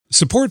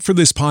Support for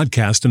this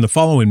podcast and the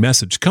following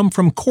message come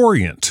from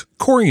Corient.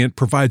 Corient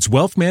provides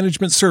wealth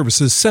management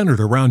services centered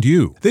around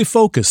you. They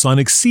focus on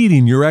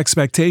exceeding your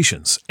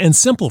expectations and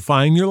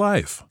simplifying your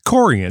life.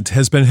 Corient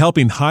has been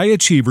helping high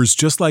achievers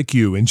just like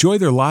you enjoy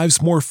their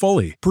lives more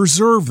fully,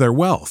 preserve their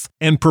wealth,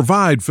 and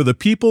provide for the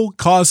people,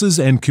 causes,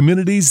 and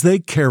communities they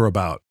care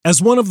about. As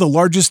one of the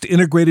largest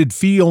integrated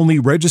fee-only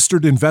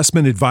registered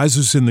investment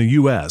advisors in the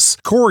U.S.,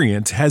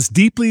 Corient has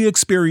deeply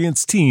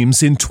experienced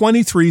teams in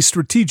 23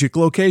 strategic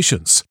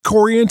locations.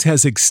 Corient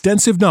has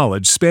extensive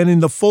knowledge spanning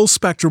the full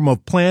spectrum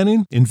of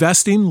planning,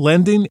 investing,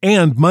 lending,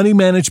 and money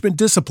management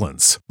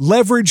disciplines.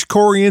 Leverage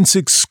Corient's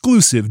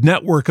exclusive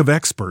network of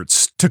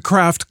experts to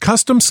craft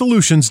custom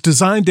solutions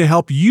designed to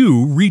help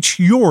you reach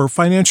your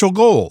financial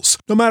goals,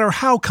 no matter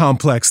how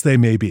complex they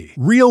may be.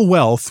 Real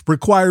wealth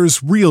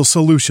requires real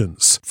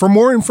solutions. For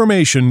more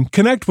information,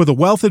 connect with a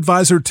wealth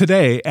advisor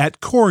today at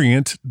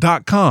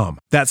Corient.com.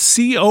 That's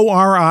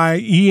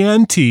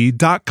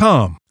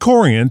Corient.com.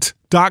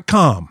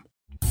 Corient.com.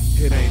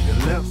 It ain't the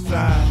left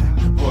side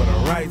or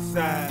the right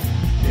side,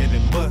 and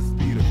it must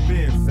be the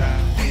fin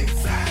side.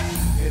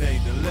 It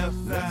ain't the left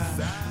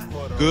side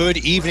or the Good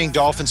evening,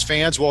 Dolphins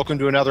fans. Welcome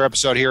to another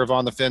episode here of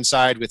On the Fin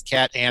Side with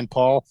Kat and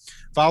Paul.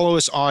 Follow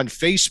us on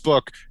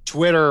Facebook,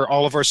 Twitter,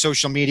 all of our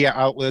social media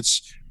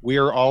outlets. We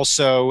are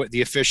also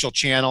the official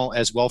channel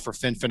as well for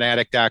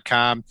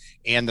FinFanatic.com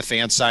and the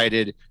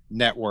Fansided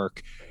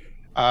Network.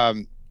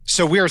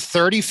 So we are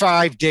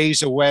 35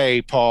 days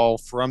away, Paul,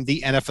 from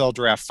the NFL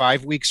draft.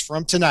 5 weeks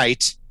from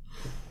tonight,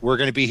 we're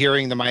going to be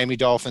hearing the Miami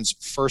Dolphins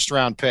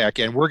first-round pick,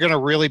 and we're going to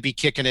really be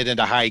kicking it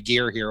into high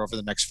gear here over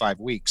the next 5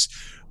 weeks.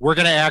 We're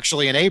going to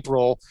actually, in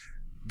April,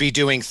 be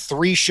doing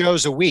 3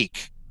 shows a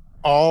week,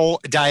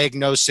 all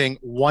diagnosing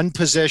one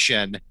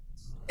position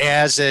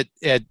as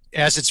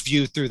it's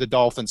viewed through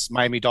the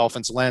Miami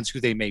Dolphins lens, who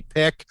they may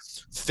pick,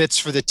 fits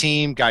for the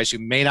team, guys who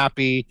may not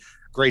be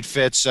great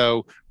fits.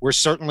 So we're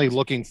certainly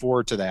looking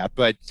forward to that.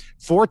 But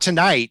for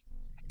tonight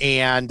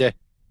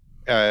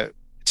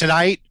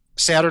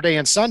Saturday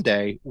and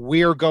Sunday,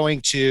 we are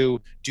going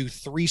to do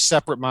 3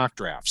 separate mock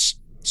drafts.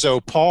 So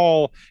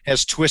Paul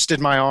has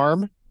twisted my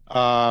arm,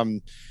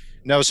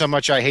 knows how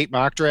much I hate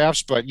mock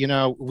drafts, but we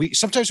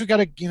got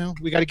to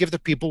give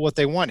the people what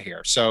they want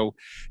here. So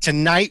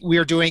tonight we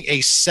are doing a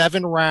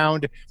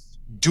 7-round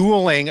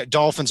dueling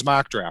Dolphins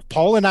mock draft.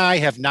 Paul and I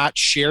have not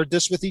shared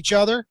this with each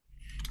other,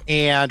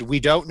 and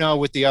we don't know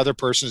what the other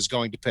person is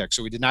going to pick.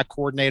 So we did not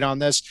coordinate on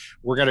this.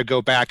 We're going to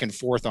go back and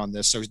forth on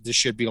this. So this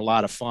should be a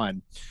lot of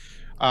fun.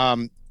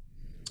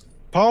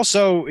 Paul,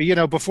 so,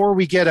 before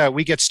we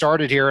get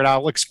started here, and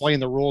I'll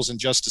explain the rules in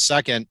just a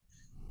second.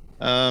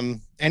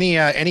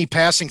 Any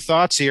passing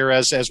thoughts here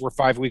as we're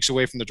 5 weeks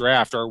away from the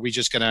draft, or are we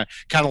just going to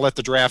kind of let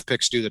the draft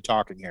picks do the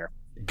talking here?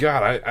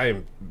 God,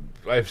 I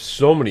have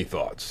so many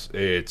thoughts.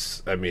 I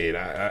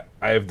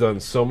have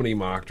done so many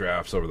mock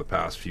drafts over the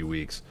past few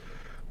weeks.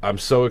 I'm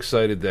so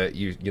excited that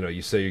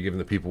you say you're giving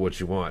the people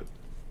what you want.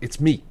 It's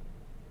me.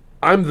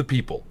 I'm the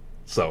people.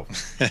 So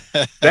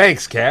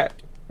thanks,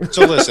 Kat.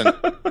 So listen,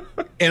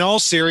 in all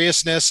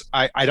seriousness,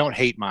 I don't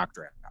hate mock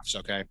drafts,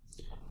 okay?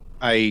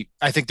 I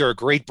think they're a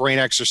great brain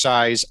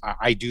exercise.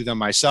 I do them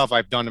myself.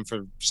 I've done them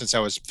since I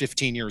was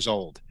 15 years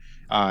old,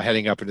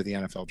 heading up into the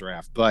NFL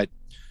draft. But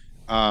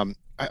I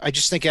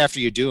just think after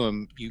you do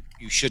them, you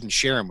shouldn't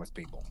share them with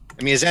people.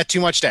 I mean, is that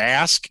too much to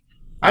ask?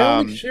 I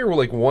only share with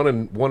like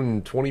 1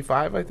 in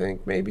 25, I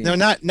think, maybe. No,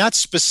 not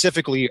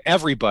specifically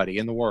everybody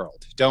in the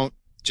world. Don't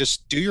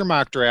just do your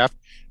mock draft,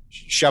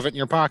 shove it in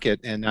your pocket,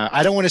 and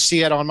I don't want to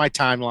see it on my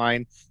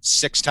timeline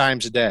 6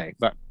 times a day.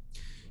 But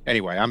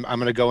anyway, I'm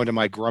going to go into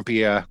my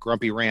grumpy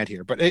rant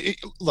here. But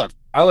look,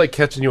 I like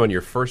catching you on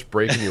your first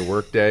break in your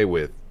workday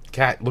with,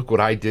 Kat, look what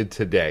I did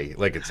today.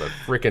 Like it's a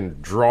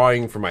freaking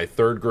drawing for my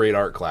 3rd grade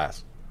art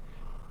class.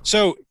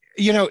 So,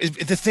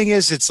 the thing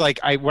is, it's like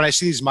when I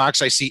see these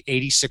mocks, I see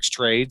 86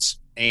 trades,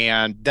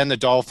 and then the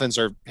Dolphins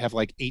have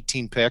like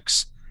 18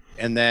 picks.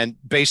 And then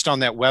based on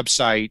that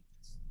website,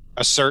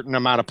 a certain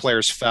amount of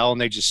players fell,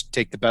 and they just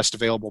take the best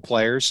available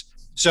players.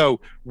 So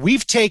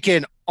we've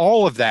taken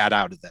all of that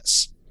out of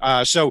this.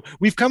 So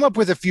we've come up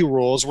with a few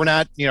rules. We're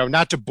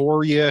not to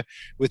bore you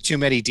with too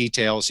many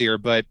details here,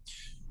 but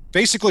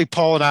basically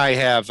Paul and I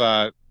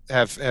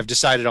have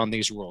decided on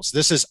these rules.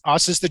 This is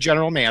us as the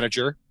general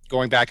manager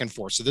going back and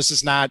forth. So this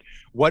is not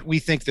what we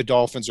think the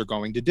Dolphins are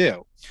going to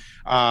do.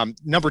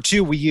 Number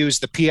 2, we use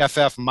the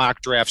PFF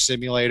mock draft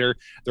simulator.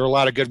 There are a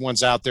lot of good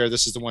ones out there.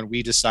 This is the one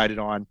we decided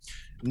on.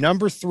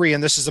 Number 3,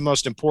 and this is the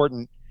most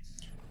important,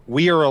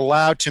 we are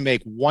allowed to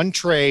make 1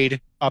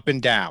 trade up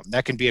and down.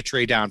 That can be a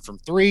trade down from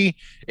 3.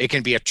 It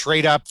can be a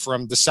trade up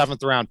from the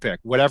 7th round pick,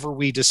 whatever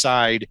we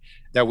decide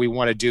that we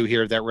want to do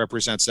here that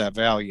represents that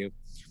value.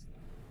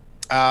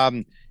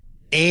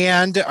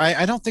 And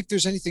I don't think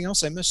there's anything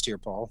else I missed here,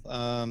 Paul.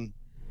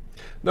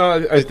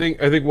 No, I think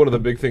one of the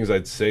big things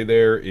I'd say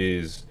there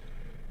is,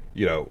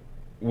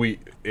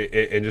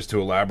 and just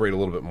to elaborate a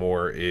little bit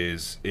more,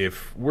 is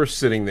if we're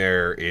sitting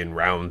there in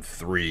round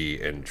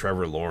 3 and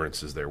Trevor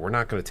Lawrence is there, we're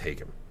not going to take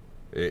him.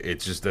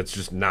 That's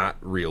just not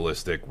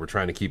realistic. We're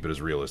trying to keep it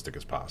as realistic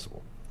as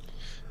possible.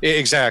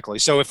 Exactly.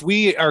 So if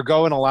we are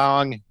going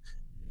along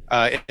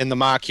in the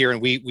mock here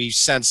and we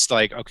sense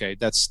like, okay,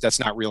 that's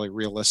not really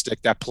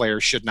realistic, that player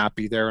should not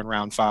be there in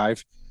round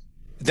 5,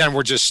 then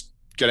we're just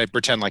going to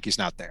pretend like he's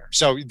not there.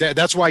 So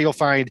that's why you'll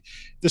find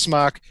this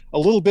mock a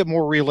little bit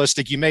more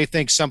realistic. You may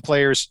think some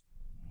players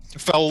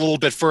fell a little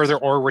bit further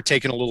or were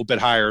taken a little bit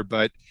higher,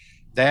 but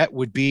that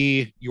would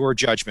be your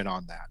judgment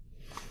on that.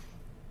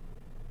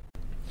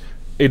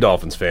 Hey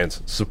Dolphins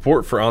fans,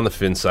 support for On the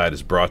Fin Side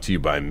is brought to you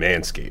by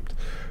Manscaped,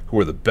 who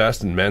are the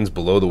best in men's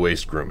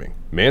below-the-waist grooming.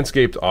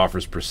 Manscaped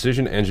offers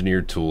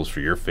precision-engineered tools for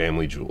your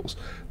family jewels.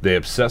 They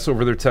obsess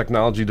over their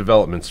technology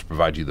developments to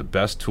provide you the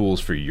best tools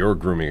for your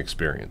grooming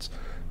experience.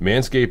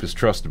 Manscaped is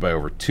trusted by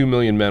over 2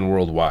 million men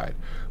worldwide.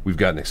 We've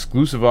got an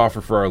exclusive offer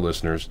for our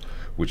listeners,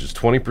 which is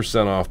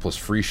 20% off plus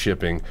free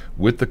shipping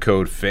with the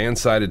code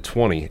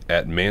FANSIDED20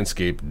 at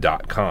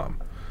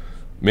manscaped.com.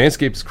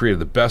 Manscaped has created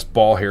the best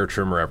ball hair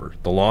trimmer ever,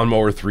 the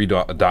Lawnmower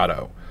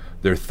 3.0.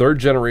 Their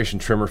third-generation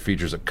trimmer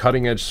features a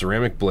cutting-edge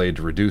ceramic blade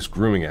to reduce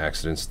grooming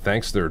accidents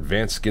thanks to their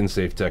advanced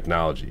skin-safe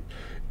technology.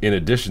 In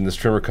addition, this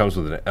trimmer comes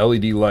with an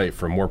LED light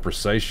for a more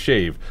precise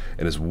shave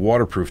and is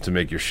waterproof to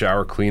make your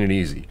shower clean and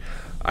easy.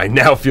 I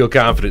now feel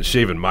confident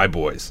shaving my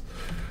boys.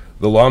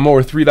 The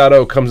Lawnmower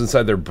 3.0 comes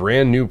inside their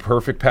brand new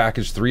Perfect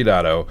Package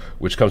 3.0,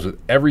 which comes with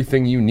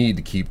everything you need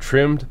to keep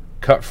trimmed,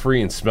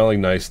 cut-free, and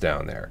smelling nice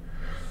down there.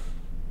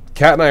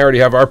 Kat and I already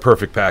have our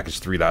Perfect Package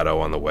 3.0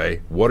 on the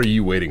way. What are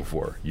you waiting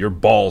for? Your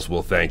balls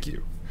will thank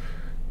you.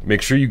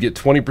 Make sure you get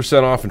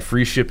 20% off and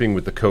free shipping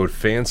with the code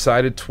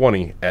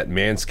FANSIDED20 at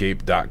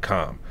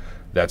manscaped.com.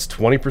 That's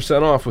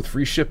 20% off with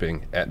free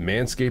shipping at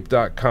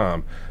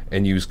manscaped.com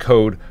and use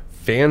code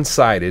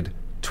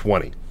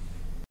FANSIDED20.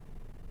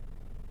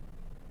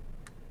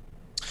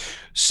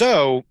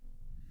 So,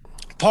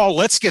 Paul,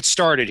 let's get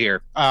started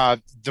here.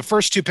 The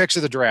first 2 picks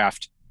of the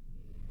draft.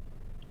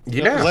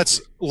 Yeah.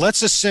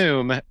 Let's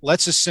assume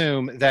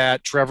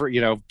that Trevor,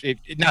 not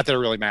that it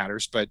really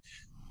matters, but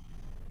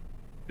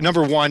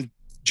number 1,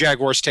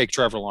 Jaguars take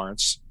Trevor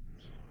Lawrence.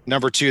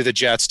 Number 2, the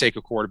Jets take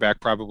a quarterback,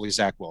 probably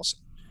Zach Wilson.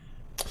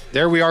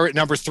 There we are at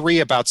number 3,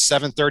 about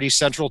 7:30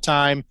 Central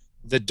Time.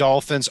 The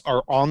Dolphins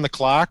are on the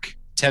clock,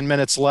 10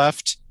 minutes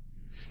left.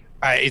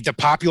 The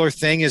popular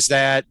thing is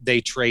that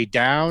they trade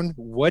down.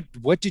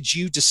 What did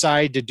you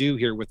decide to do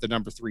here with the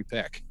number 3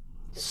 pick?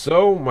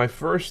 So, my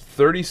first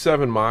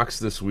 37 mocks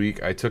this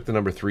week, I took the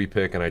number 3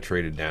 pick and I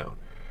traded down.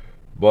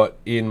 But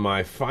in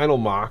my final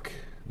mock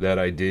that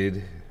I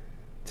did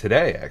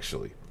today,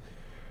 actually,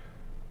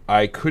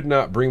 I could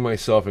not bring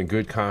myself in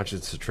good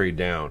conscience to trade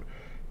down.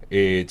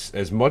 It's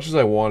as much as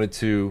I wanted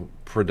to,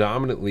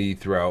 predominantly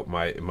throughout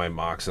my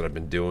mocks that I've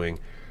been doing,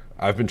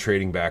 I've been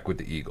trading back with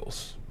the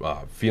Eagles,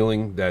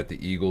 feeling that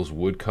the Eagles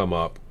would come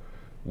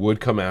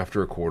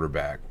after a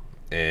quarterback,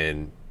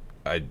 and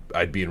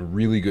I'd be in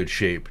really good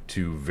shape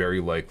to very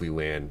likely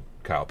land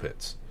Kyle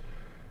Pitts.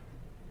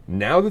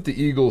 Now that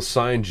the Eagles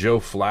signed Joe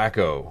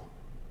Flacco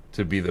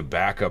to be the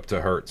backup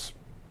to Hurts,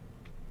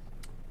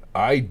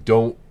 I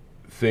don't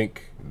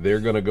think they're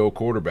going to go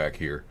quarterback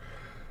here.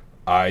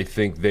 I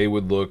think they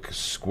would look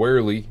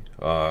squarely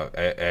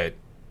at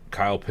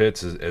Kyle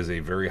Pitts as a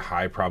very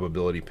high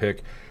probability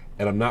pick,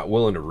 and I'm not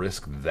willing to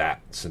risk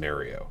that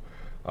scenario.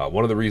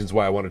 One of the reasons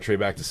why I wanted to trade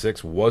back to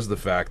 6 was the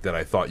fact that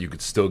I thought you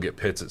could still get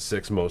Pitts at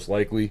 6 most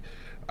likely.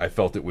 I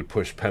felt it would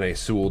push Penei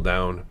Sewell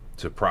down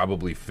to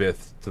probably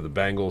 5th to the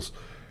Bengals,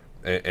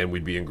 and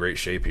we'd be in great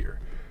shape here.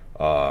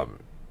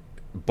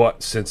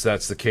 But since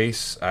that's the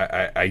case,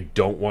 I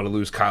don't want to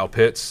lose Kyle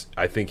Pitts.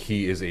 I think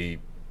he is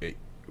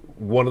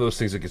one of those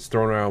things that gets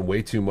thrown around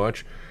way too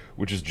much,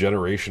 which is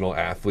generational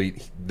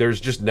athlete. There's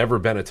just never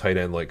been a tight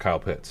end like Kyle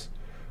Pitts.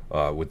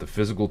 With the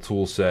physical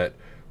tool set,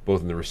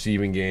 both in the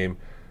receiving game,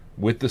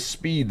 with the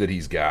speed that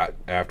he's got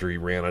after he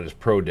ran on his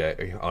pro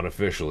day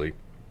unofficially,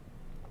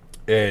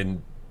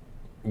 and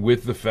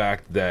with the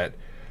fact that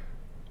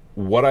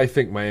what I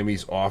think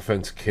Miami's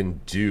offense can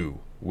do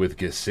with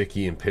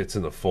Gesicki and Pitts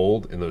in the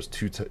fold in those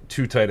two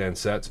tight end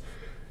sets,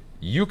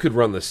 you could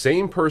run the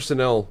same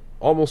personnel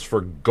almost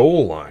for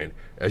goal line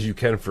as you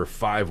can for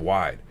 5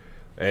 wide.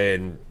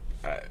 And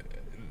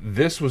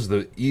this was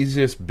the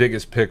easiest,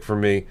 biggest pick for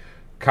me.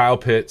 Kyle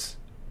Pitts,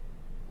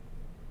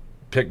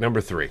 pick number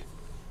 3.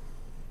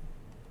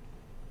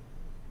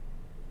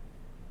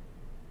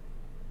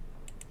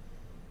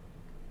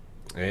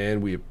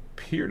 And we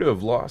appear to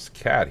have lost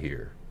Cat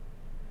here.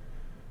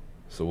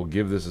 So we'll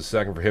give this a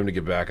second for him to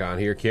get back on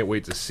here. Can't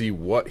wait to see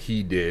what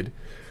he did.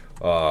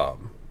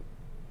 And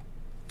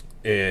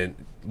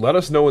let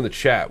us know in the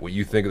chat what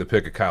you think of the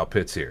pick of Kyle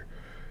Pitts here.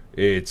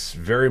 It's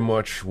very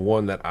much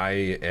one that I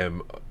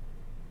am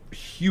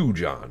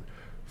huge on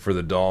for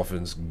the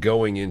Dolphins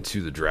going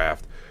into the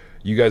draft.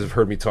 You guys have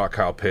heard me talk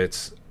Kyle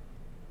Pitts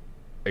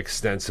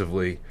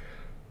extensively.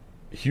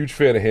 Huge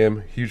fan of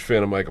him. Huge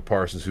fan of Micah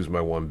Parsons, who's my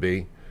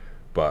 1B.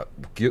 But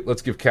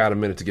let's give Cat a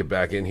minute to get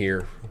back in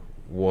here.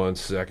 1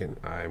 second.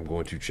 I'm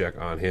going to check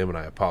on him, and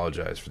I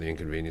apologize for the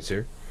inconvenience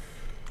here.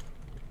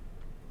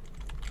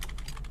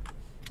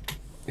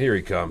 Here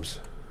he comes.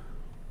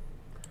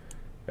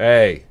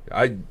 Hey,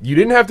 you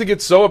didn't have to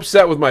get so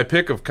upset with my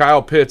pick of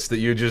Kyle Pitts that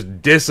you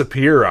just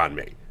disappear on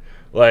me.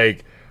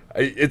 Like,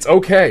 it's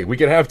okay. We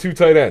can have 2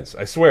 tight ends.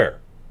 I swear.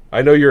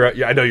 I know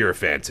you're a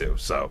fan too.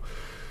 So,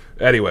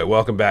 anyway,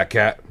 welcome back,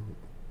 Cat.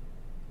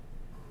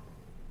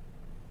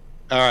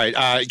 All right.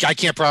 I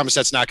can't promise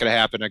that's not going to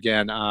happen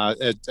again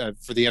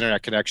for the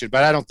internet connection,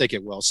 but I don't think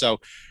it will. So,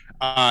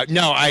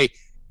 no,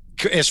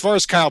 as far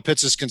as Kyle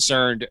Pitts is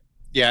concerned,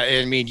 yeah,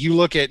 I mean, you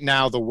look at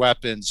now the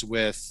weapons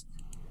with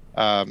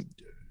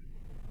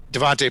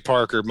Devontae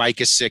Parker, Mike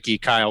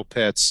Gesicki, Kyle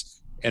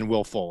Pitts, and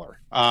Will Fuller.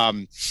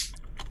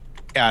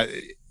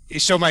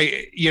 So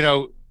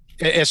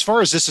as far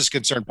as this is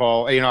concerned,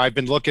 Paul, I've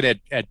been looking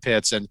at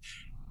Pitts, and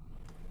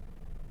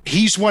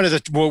he's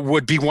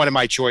would be one of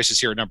my choices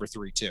here at number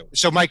 3 too.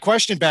 So my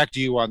question back to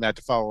you on that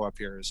to follow up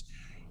here is,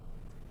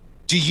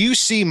 do you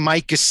see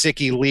Mike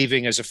Gesicki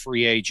leaving as a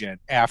free agent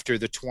after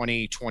the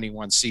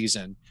 2021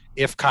 season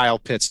if Kyle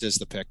Pitts is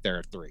the pick there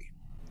at 3?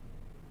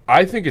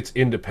 I think it's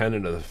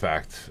independent of the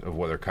fact of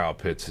whether Kyle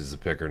Pitts is the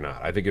pick or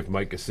not. I think if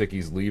Mike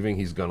Gesicki's leaving,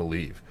 he's going to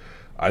leave.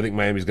 I think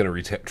Miami's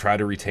going to try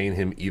to retain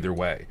him either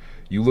way.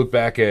 You look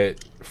back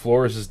at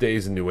Flores'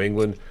 days in New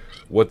England,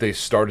 what they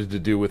started to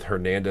do with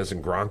Hernandez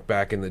and Gronk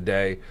back in the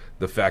day,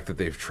 the fact that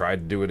they've tried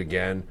to do it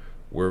again,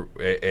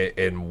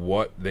 and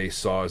what they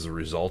saw as a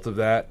result of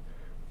that.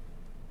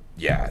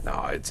 Yeah, no,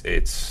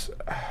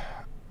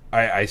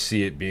 I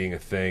see it being a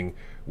thing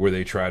where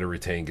they try to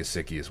retain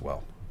Gesicki as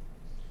well.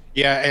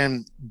 Yeah,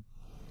 and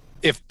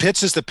if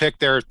Pitts is the pick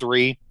there at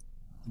 3,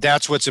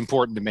 that's what's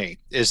important to me,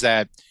 is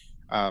that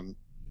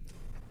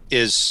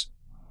it's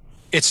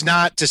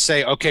not to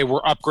say, okay,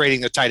 we're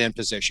upgrading the tight end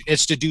position.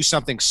 It's to do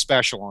something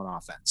special on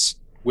offense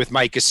with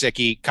Mike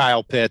Gesicki,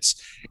 Kyle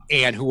Pitts,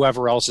 and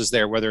whoever else is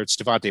there, whether it's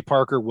Devontae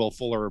Parker, Will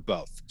Fuller, or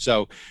both.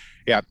 So,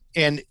 yeah,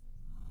 and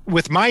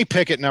with my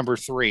pick at number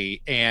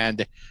 3,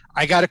 and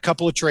I got a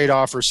couple of trade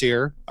offers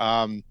here.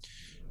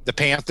 The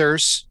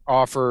Panthers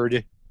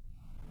offered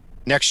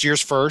next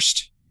year's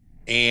first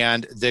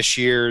and this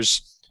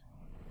year's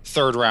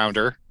 3rd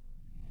rounder,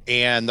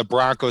 and the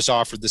Broncos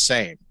offered the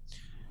same.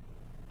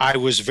 I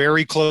was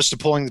very close to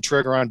pulling the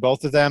trigger on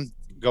both of them,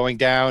 going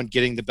down,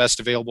 getting the best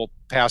available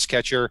pass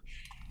catcher.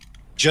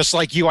 Just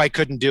like you, I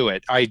couldn't do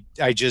it. I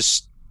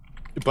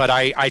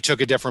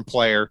took a different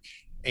player,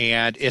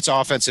 and it's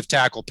offensive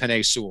tackle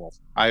Penei Sewell.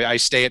 I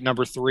stay at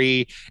number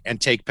 3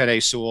 and take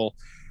Penei Sewell.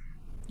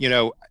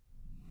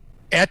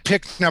 At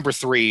pick number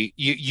 3,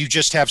 you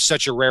just have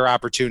such a rare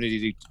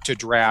opportunity to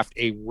draft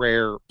a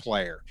rare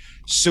player.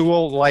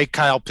 Sewell, like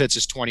Kyle Pitts,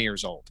 is 20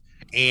 years old.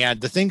 And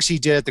the things he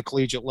did at the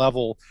collegiate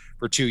level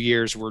for 2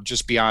 years were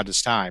just beyond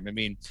his time. I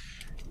mean,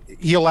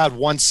 he allowed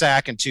 1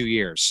 sack in 2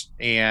 years,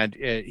 and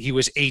he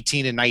was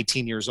 18 and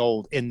 19 years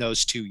old in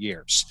those 2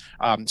 years.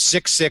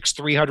 6'6",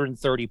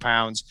 330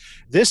 pounds.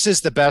 This is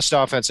the best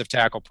offensive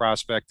tackle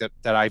prospect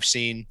that I've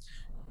seen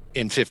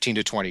in 15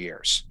 to 20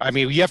 years. I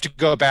mean, you have to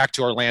go back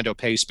to Orlando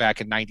Pace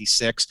back in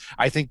 96,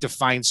 I think, to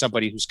find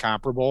somebody who's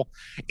comparable.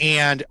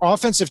 And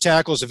offensive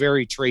tackle is a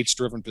very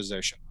traits-driven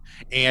position.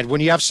 And when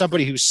you have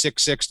somebody who's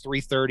 6'6",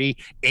 330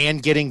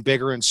 and getting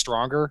bigger and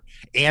stronger,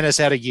 and has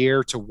had a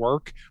year to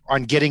work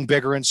on getting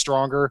bigger and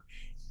stronger,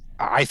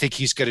 I think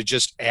he's going to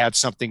just add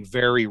something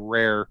very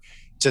rare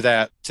to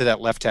that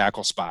left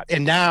tackle spot.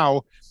 And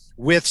now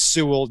with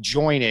Sewell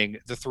joining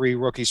the 3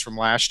 rookies from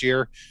last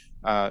year,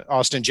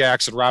 Austin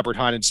Jackson, Robert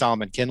Hunt, and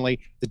Solomon Kinley,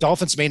 the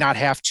Dolphins may not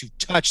have to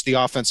touch the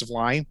offensive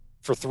line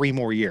for 3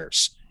 more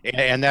years.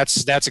 And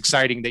that's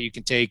exciting that you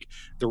can take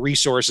the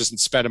resources and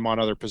spend them on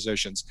other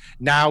positions.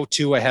 Now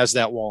Tua has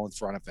that wall in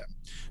front of him.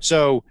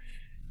 So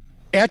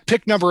at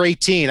pick number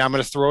 18, I'm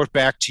going to throw it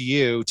back to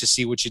you to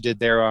see what you did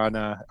there on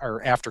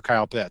or after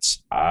Kyle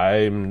Pitts.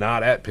 I'm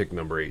not at pick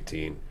number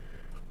 18.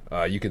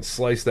 You can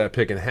slice that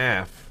pick in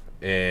half,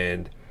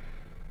 and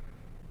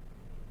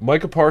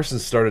Micah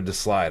Parsons started to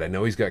slide. I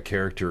know he's got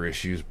character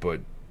issues,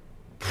 but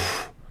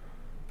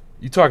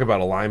you talk about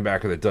a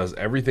linebacker that does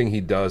everything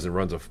he does and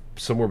runs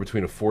somewhere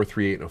between a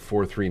 4.38 and a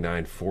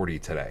 4.39 40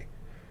 today.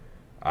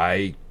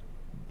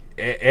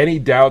 Any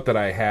doubt that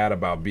I had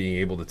about being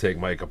able to take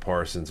Micah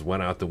Parsons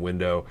went out the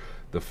window.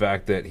 The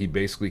fact that he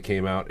basically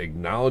came out,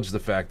 acknowledged the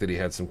fact that he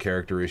had some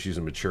character issues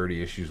and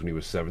maturity issues when he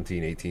was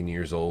 17, 18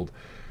 years old,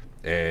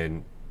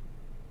 and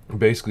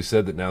basically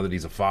said that now that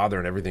he's a father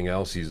and everything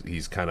else,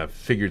 he's kind of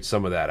figured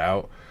some of that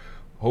out.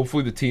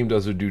 Hopefully the team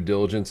does their due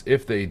diligence.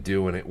 If they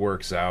do and it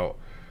works out,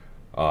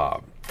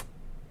 and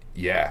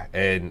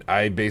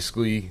I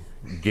basically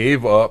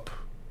gave up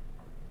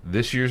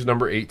this year's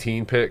number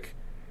 18 pick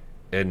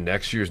and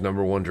next year's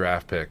number 1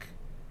 draft pick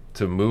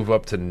to move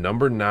up to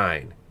number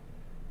 9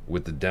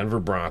 with the Denver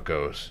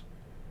Broncos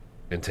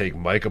and take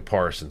Micah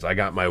Parsons. I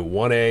got my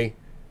 1A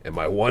and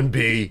my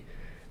 1B,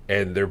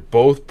 and they're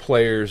both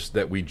players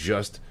that we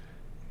just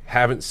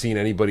haven't seen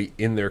anybody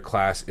in their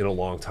class in a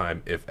long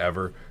time, if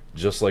ever,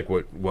 just like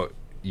what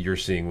you're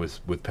seeing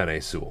with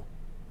Penei Sewell.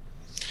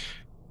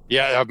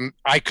 Yeah,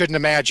 I couldn't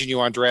imagine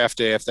you on draft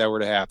day if that were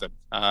to happen.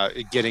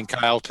 Getting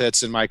Kyle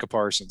Pitts and Micah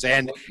Parsons,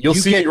 and You'll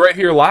see me right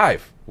here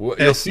live.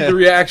 You'll see the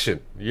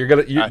reaction. You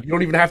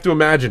don't even have to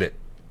imagine it.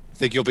 I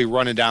think you'll be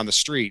running down the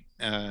street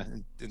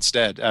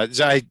instead.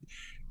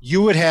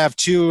 You would have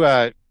two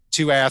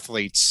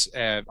athletes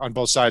on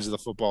both sides of the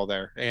football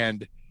there,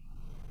 and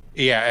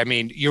yeah, I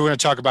mean, you're going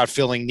to talk about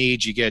filling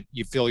needs.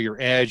 You fill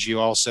your edge. You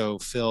also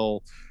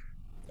fill.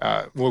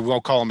 We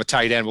won't call him a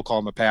tight end. We'll call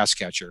him a pass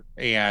catcher.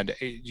 And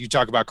you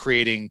talk about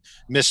creating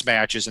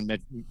mismatches and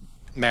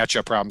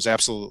matchup problems.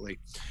 Absolutely.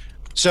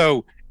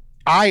 So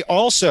I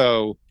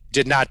also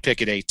did not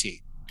pick at 18,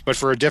 but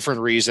for a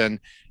different reason.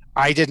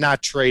 I did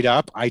not trade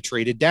up. I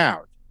traded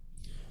down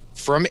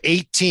from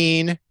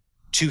 18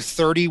 to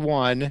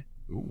 31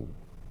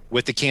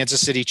 with the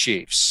Kansas City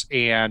Chiefs.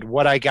 And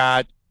what I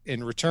got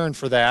in return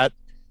for that,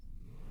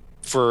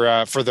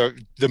 for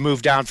the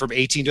move down from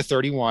 18 to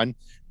 31,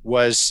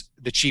 was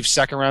the Chiefs'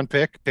 second round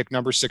pick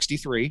number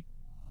 63,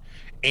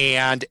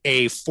 and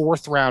a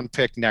 4th round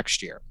pick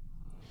next year.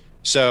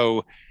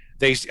 So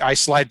I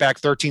slide back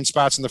 13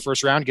 spots in the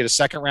first round, get a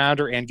 2nd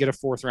rounder, and get a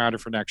 4th rounder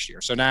for next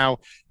year. So now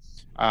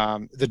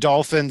the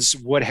Dolphins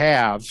would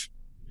have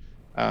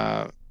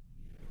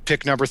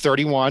pick number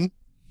 31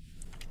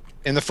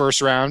 in the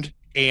first round.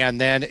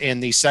 And then in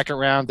the second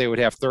round, they would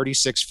have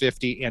 36,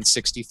 50, and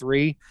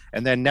 63.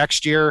 And then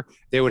next year,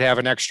 they would have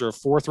an extra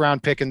 4th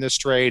round pick in this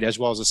trade, as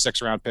well as a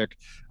 6th round pick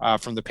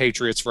from the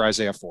Patriots for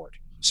Isaiah Ford.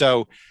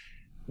 So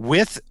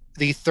with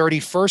the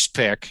 31st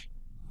pick,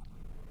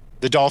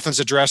 the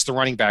Dolphins address the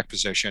running back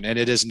position, and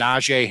it is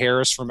Najee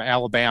Harris from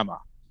Alabama.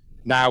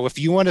 Now, if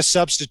you want to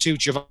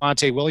substitute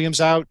Javonte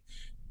Williams out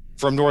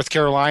from North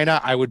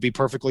Carolina, I would be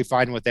perfectly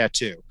fine with that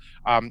too.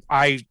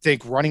 I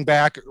think running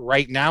back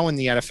right now in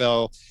the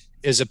NFL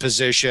is a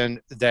position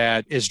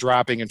that is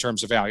dropping in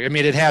terms of value. I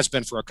mean, it has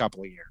been for a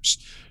couple of years,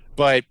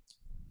 but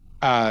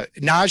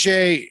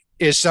Najee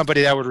is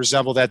somebody that would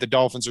resemble that. The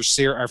Dolphins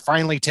are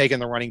finally taking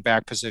the running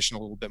back position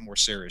a little bit more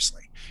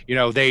seriously. You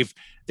know, they've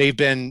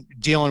been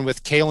dealing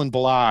with Kalen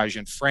Ballage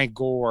and Frank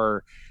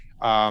Gore.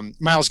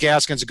 Myles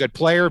Gaskin's a good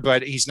player,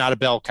 but he's not a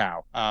bell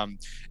cow.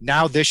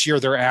 Now this year,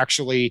 they're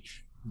actually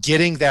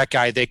getting that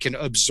guy. They can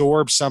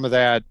absorb some of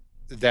that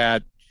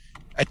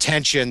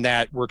attention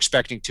that we're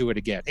expecting Tua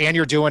to get, and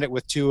you're doing it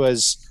with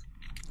Tua's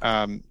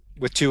former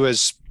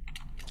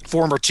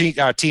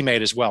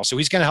teammate as well. So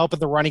he's going to help in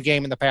the running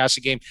game and the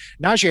passing game.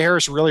 Najee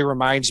Harris really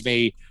reminds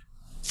me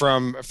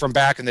from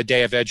back in the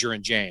day of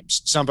Edgerrin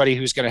James, somebody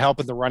who's going to help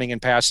in the running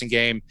and passing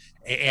game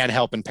and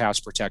help in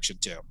pass protection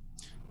too.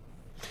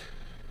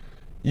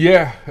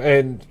 Yeah,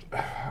 and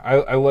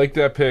I like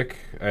that pick.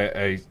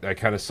 I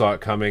kind of saw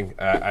it coming.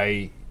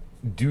 I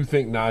do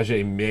think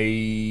Najee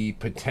may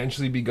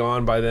potentially be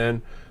gone by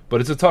then,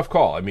 but it's a tough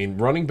call. I mean,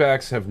 running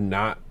backs have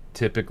not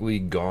typically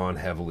gone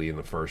heavily in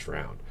the first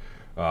round.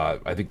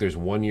 I think there's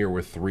 1 year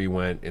where 3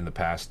 went in the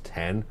past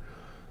 10,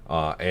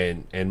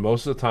 and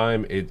most of the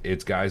time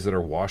it's guys that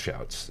are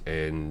washouts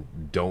and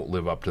don't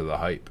live up to the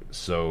hype.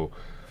 So,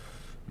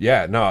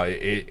 yeah, no,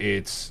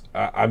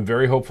 I'm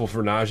very hopeful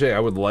for Najee. I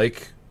would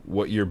like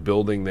what you're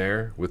building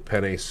there with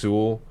Penei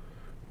Sewell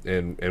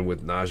and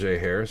with Najee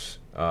Harris.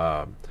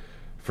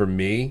 For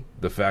me,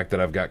 the fact that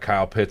I've got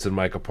Kyle Pitts and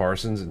Micah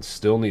Parsons and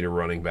still need a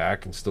running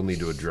back and still need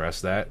to address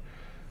that,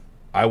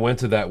 I went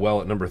to that well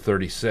at number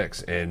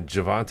 36, and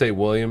Javonte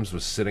Williams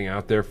was sitting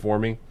out there for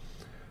me.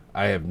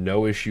 I have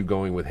no issue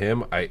going with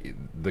him.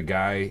 The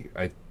guy,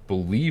 I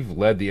believe,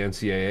 led the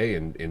NCAA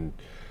in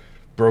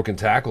broken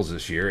tackles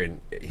this year, and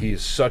he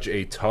is such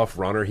a tough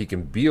runner. He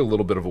can be a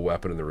little bit of a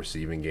weapon in the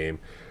receiving game.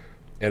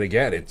 And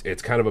again,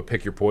 it's kind of a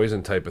pick your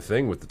poison type of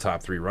thing with the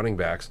top 3 running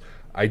backs.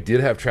 I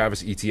did have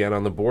Travis Etienne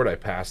on the board. I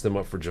passed him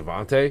up for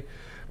Javonte.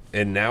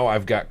 And now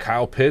I've got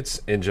Kyle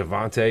Pitts and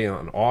Javonte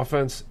on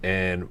offense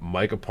and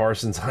Micah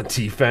Parsons on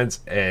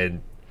defense.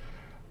 And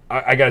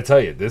I got to tell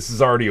you, this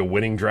is already a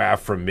winning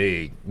draft from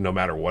me, no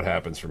matter what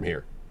happens from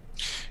here.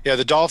 Yeah,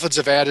 the Dolphins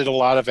have added a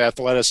lot of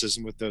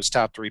athleticism with those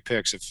top 3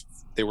 picks if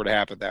they were to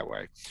happen that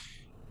way.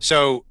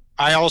 So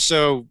I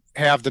also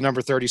have the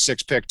number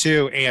 36 pick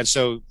too. And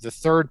so the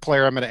third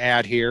player I'm going to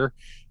add here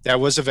that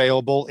was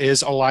available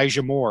is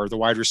Elijah Moore, the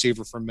wide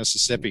receiver from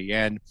Mississippi.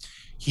 And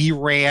he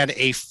ran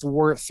a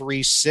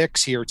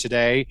 4.36 here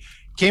today,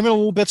 came in a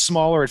little bit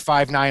smaller at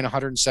 5'9",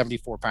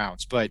 174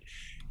 pounds. But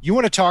you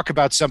want to talk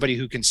about somebody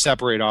who can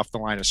separate off the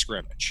line of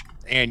scrimmage.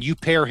 And you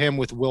pair him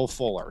with Will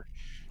Fuller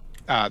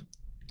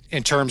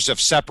in terms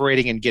of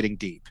separating and getting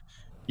deep.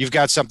 You've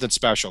got something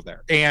special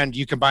there. And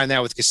you combine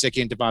that with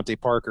Gesicki and Devontae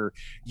Parker.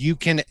 You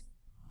can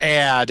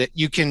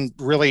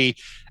really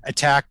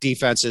attack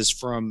defenses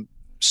from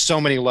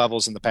so many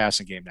levels in the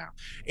passing game now.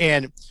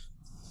 And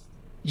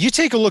you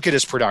take a look at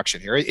his production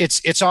here.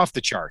 It's off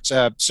the charts.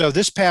 So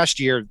this past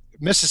year,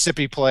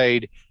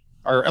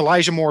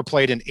 Elijah Moore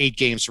played in 8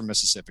 games for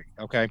Mississippi.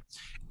 Okay.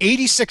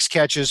 86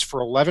 catches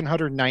for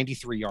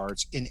 1,193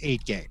 yards in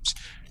 8 games,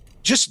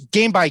 just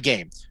game by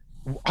game.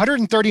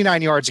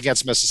 139 yards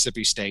against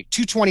Mississippi State,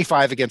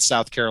 225 against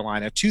South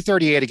Carolina,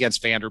 238 against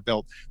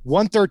Vanderbilt,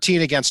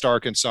 113 against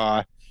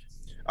Arkansas,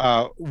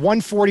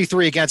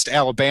 143 against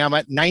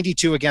Alabama,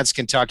 92 against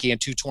Kentucky, and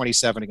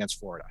 227 against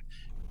Florida.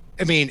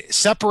 I mean,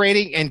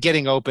 separating and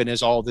getting open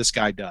is all this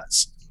guy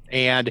does.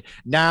 And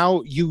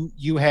now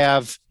you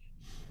have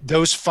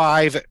those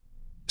 5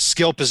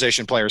 skill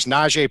position players,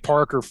 Najee,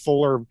 Parker,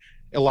 Fuller,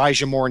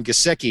 Elijah Moore, and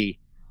Gesicki.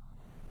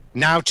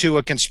 Now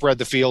Tua can spread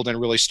the field and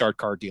really start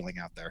card dealing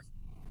out there.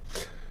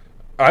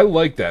 I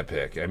like that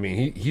pick. I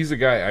mean, he's a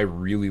guy I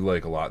really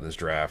like a lot in this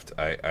draft.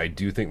 I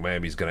do think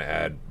Miami's going to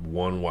add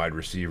one wide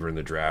receiver in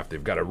the draft.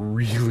 They've got a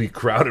really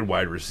crowded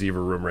wide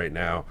receiver room right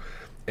now.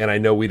 And I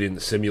know we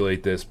didn't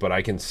simulate this, but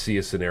I can see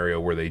a scenario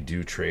where they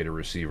do trade a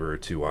receiver or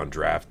two on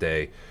draft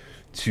day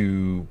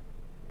to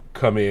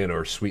come in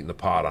or sweeten the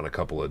pot on a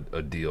couple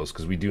of deals,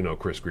 because we do know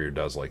Chris Grier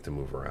does like to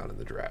move around in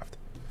the draft.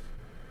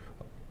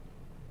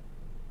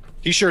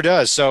 He sure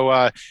does.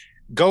 So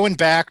going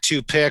back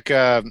to pick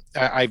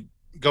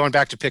going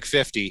back to pick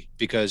 50,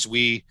 because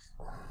we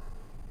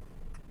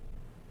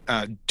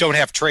don't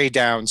have trade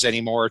downs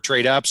anymore,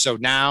 trade up. So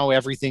now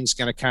everything's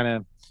going to kind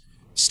of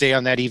stay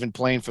on that even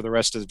plane for the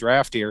rest of the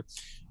draft here.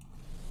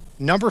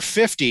 Number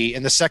 50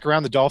 in the second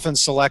round, the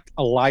Dolphins select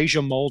Elijah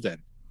Molden,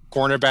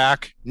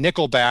 cornerback,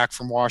 nickelback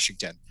from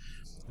Washington.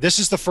 This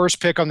is the first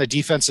pick on the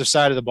defensive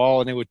side of the ball,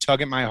 and it would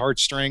tug at my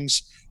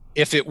heartstrings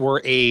if it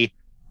were a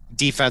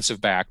defensive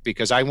back,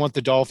 because I want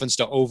the Dolphins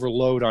to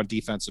overload on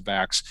defensive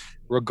backs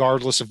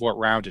regardless of what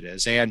round it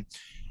is. And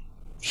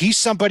he's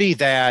somebody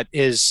that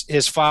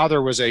his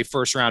father was a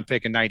first round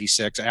pick in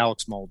 96,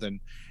 Alex Molden.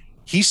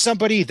 He's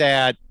somebody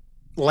that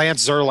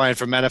Lance Zierlein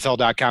from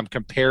NFL.com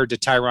compared to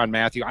Tyrann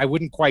Mathieu. I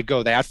wouldn't quite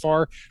go that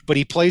far, but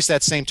he plays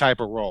that same type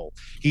of role.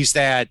 He's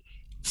that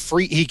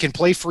free, he can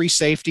play free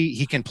safety,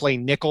 he can play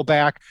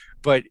nickelback,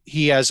 but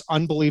he has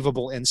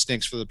unbelievable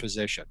instincts for the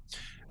position.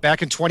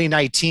 Back in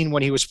 2019,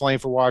 when he was playing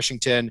for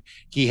Washington,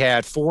 he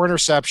had 4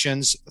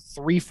 interceptions,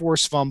 3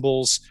 forced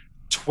fumbles,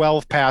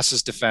 12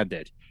 passes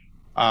defended.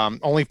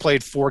 Only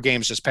played 4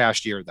 games this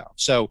past year, though.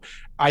 So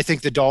I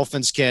think the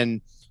Dolphins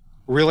can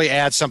really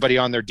add somebody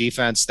on their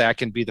defense that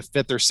can be the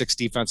 5th or 6th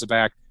defensive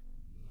back,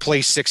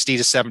 play 60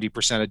 to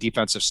 70% of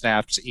defensive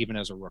snaps, even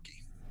as a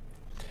rookie.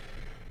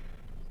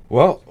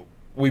 Well,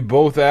 we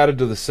both added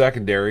to the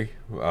secondary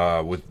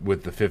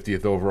with the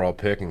 50th overall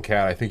pick. And,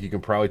 Kat, I think you can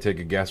probably take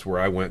a guess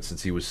where I went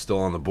since he was still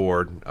on the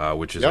board,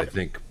 which is, I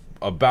think,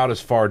 about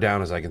as far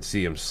down as I can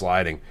see him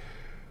sliding.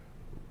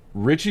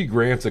 Richie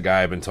Grant's a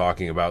guy I've been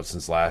talking about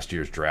since last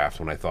year's draft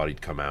when I thought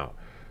he'd come out.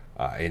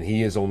 And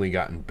he has only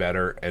gotten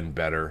better and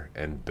better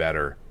and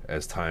better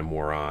as time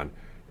wore on.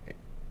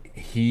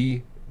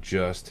 He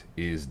just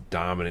is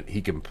dominant.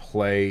 He can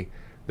play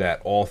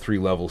that all 3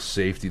 level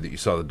safety that you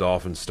saw the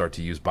Dolphins start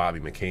to use Bobby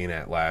McCain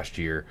at last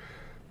year.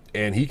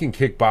 And he can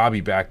kick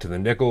Bobby back to the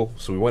nickel.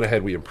 So we went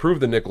ahead, we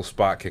improved the nickel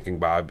spot, kicking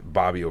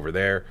Bobby over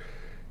there.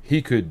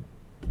 He could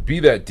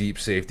be that deep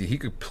safety. He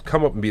could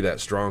come up and be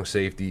that strong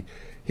safety.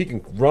 He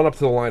can run up to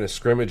the line of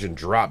scrimmage and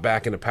drop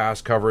back into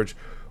pass coverage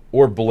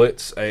or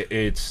blitz.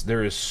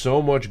 There is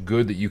so much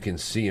good that you can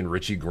see in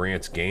Richie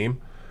Grant's game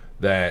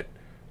that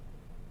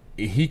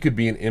he could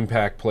be an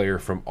impact player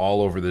from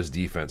all over this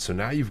defense. So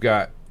now you've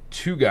got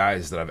 2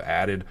 guys that I've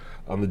added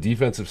on the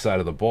defensive side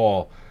of the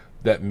ball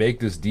that make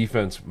this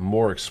defense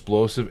more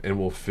explosive and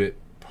will fit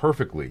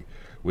perfectly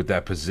with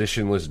that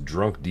positionless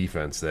drunk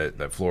defense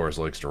that Flores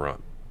likes to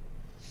run.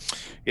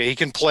 Yeah, he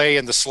can play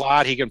in the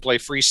slot. He can play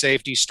free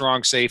safety,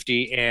 strong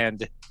safety,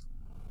 and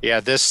yeah,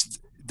 this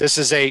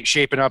is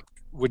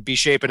would be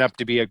shaping up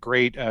to be a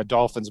great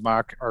Dolphins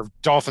mock or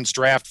Dolphins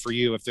draft for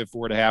you if it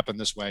were to happen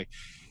this way.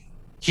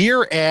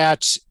 Here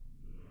at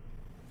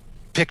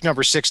pick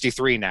number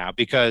 63 now,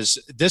 because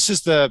this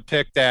is the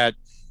pick that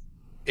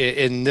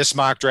in this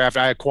mock draft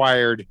I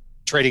acquired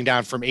trading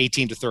down from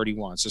 18 to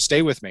 31. So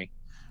stay with me.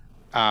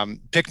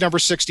 Pick number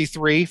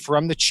 63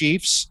 from the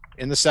Chiefs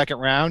in the second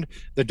round.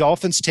 The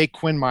Dolphins take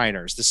Quinn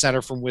Miners, the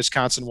center from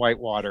Wisconsin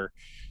Whitewater.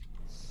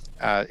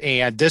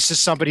 And this is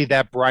somebody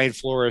that Brian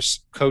Flores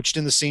coached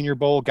in the Senior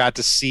Bowl, got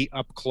to see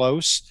up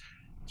close.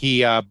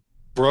 He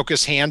broke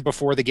his hand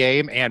before the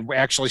game and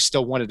actually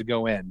still wanted to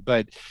go in.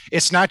 But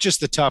it's not just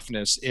the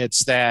toughness.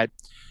 It's that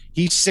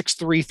he's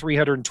 6'3",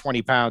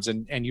 320 pounds.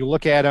 And you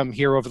look at him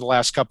here over the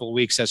last couple of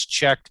weeks, has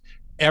checked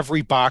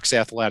every box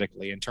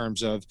athletically in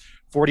terms of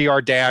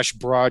 40-yard dash,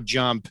 broad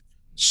jump,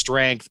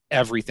 strength,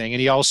 everything.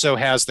 And he also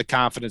has the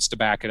confidence to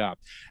back it up.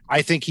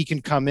 I think he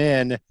can come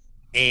in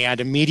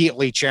and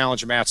immediately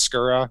challenge Matt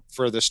Skura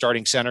for the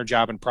starting center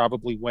job and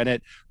probably win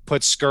it,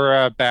 put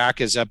Skura back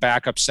as a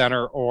backup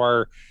center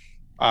or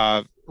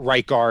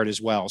right guard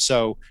as well.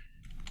 So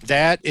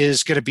that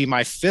is going to be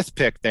my 5th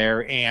pick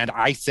there. And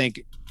I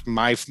think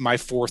my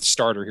 4th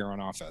starter here on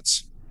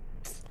offense.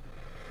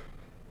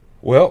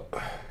 Well,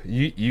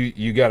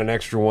 you got an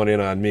extra one in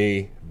on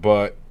me,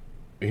 but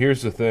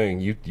here's the thing.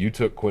 You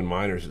took Quinn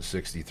Miners at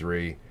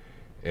 63,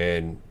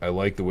 and I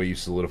like the way you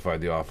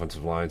solidified the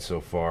offensive line so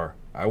far.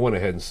 I went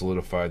ahead and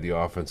solidified the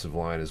offensive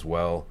line as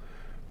well,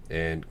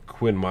 and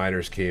Quinn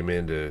Miners came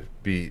in to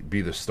be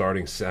the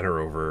starting center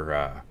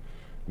over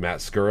Matt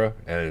Skura,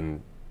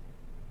 and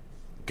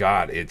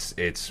God, it's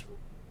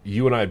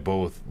you and I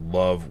both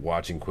love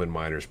watching Quinn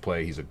Miners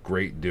play. He's a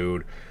great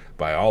dude.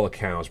 By all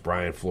accounts,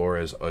 Brian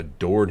Flores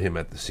adored him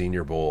at the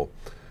Senior Bowl.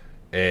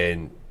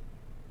 And,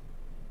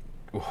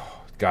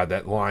 God,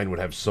 that line would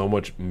have so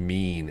much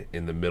mean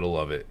in the middle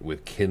of it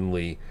with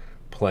Kinley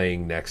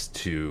playing next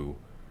to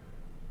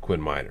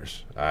Quinn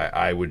Miners.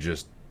 I would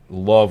just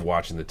love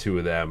watching the two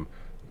of them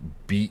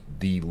beat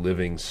the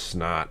living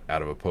snot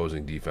out of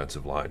opposing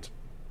defensive lines.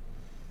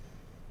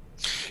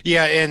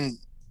 Yeah, and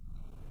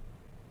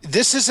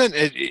this isn't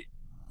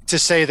to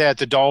say that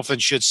the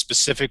Dolphins should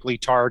specifically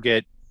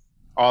target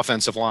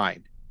offensive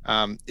line.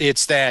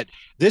 It's that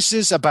this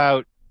is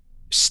about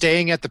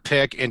staying at the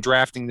pick and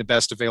drafting the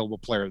best available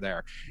player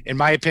there. In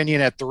my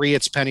opinion, at 3,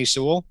 it's Penei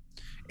Sewell.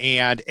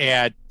 And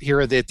at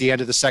the end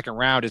of the second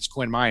round, it's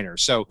Quinn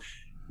Miners. So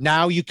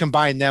now you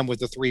combine them with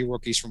the 3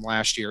 rookies from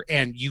last year,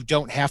 and you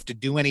don't have to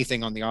do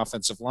anything on the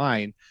offensive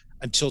line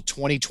until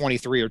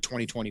 2023 or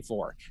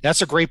 2024.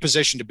 That's a great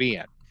position to be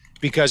in,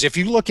 because if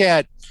you look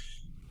at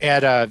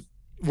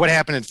what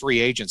happened in free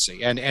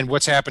agency and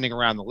what's happening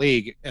around the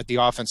league at the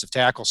offensive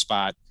tackle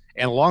spot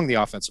and along the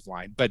offensive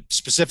line, but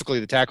specifically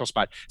the tackle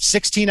spot,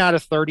 16 out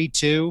of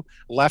 32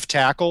 left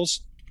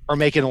tackles are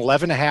making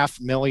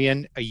 $11.5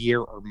 million a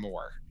year or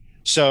more.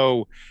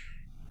 So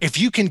if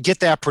you can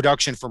get that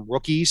production from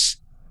rookies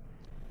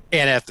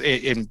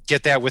and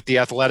get that with the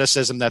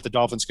athleticism that the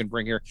Dolphins can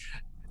bring here,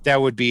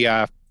 that would be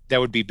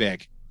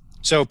big.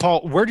 So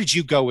Paul, where did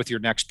you go with your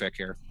next pick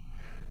here?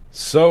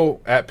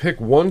 So at pick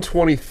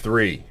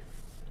 123,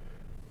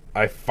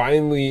 I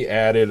finally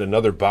added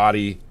another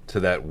body to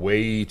that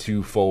way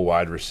too full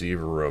wide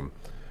receiver room.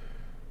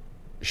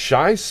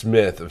 Shi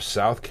Smith of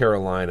South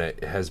Carolina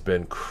has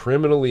been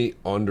criminally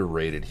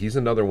underrated. He's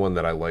another one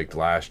that I liked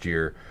last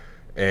year,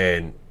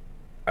 and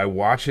I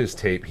watch his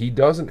tape. He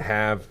doesn't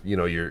have,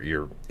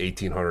 your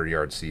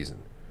 1,800-yard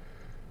season.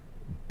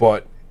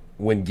 But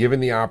when given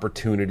the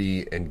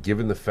opportunity and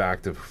given the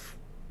fact of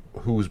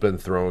who's been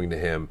throwing to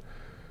him,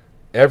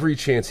 every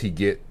chance he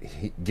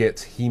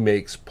gets, he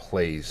makes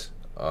plays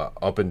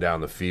up and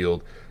down the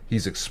field.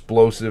 He's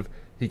explosive.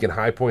 He can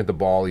high point the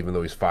ball even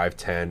though he's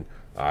 5'10".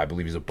 I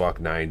believe he's a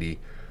 $190.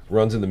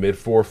 Runs in the mid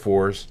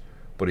 4.4s,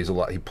 but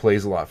he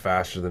plays a lot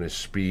faster than his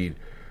speed.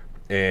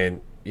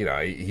 And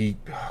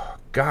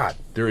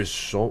there is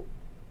so.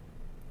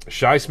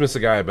 Shi Smith's a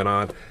guy I've been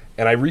on,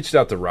 and I reached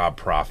out to Rob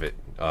Profit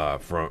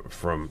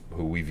from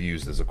who we've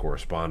used as a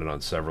correspondent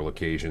on several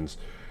occasions,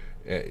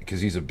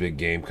 because he's a big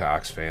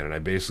Gamecocks fan. And I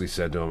basically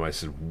said to him, I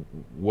said,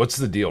 "What's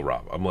the deal,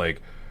 Rob?" I'm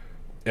like,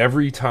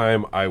 every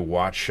time I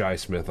watch Shi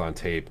Smith on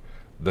tape,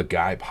 the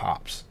guy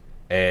pops,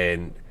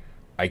 and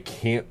I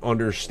can't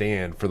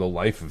understand for the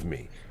life of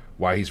me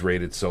why he's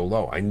rated so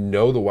low. I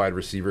know the wide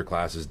receiver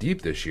class is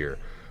deep this year,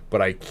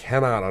 but I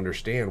cannot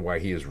understand why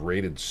he is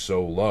rated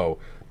so low.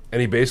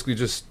 And he basically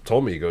just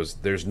told me, he goes,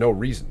 "There's no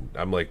reason."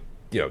 I'm like,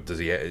 does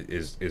he?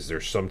 Is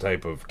there some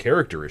type of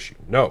character issue?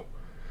 No.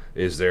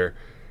 Is there?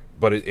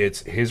 But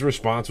it's his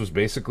response was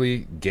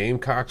basically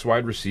Gamecocks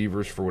wide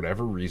receivers, for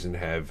whatever reason,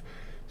 have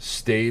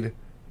stayed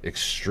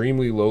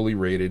extremely lowly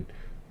rated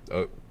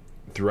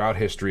throughout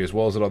history, as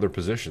well as at other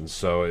positions.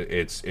 So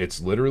it's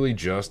literally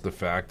just the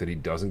fact that he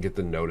doesn't get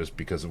the notice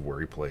because of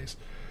where he plays.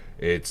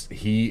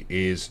 He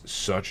is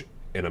such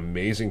an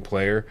amazing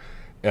player,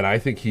 and I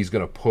think he's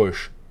going to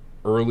push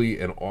early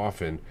and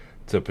often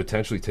to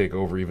potentially take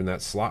over even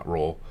that slot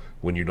role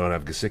when you don't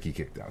have Gesicki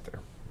kicked out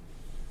there.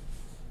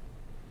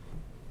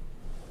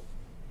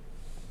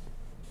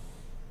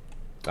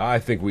 I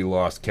think we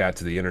lost Cat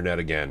to the internet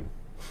again.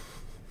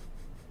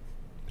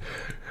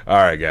 All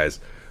right, guys.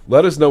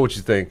 Let us know what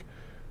you think.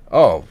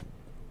 Oh,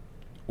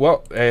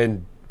 well,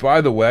 and by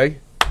the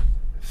way,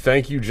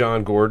 thank you,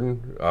 John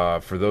Gordon.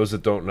 For those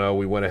that don't know,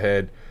 we went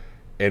ahead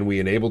and we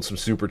enabled some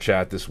Super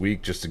Chat this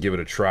week just to give it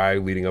a try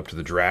leading up to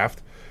the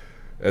draft,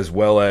 as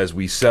well as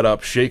we set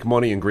up Shake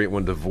Money and Great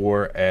One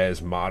DeVore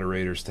as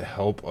moderators to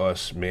help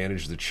us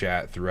manage the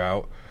chat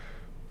throughout.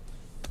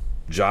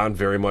 John,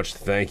 very much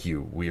thank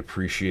you. We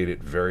appreciate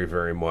it very,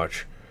 very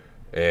much.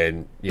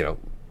 And,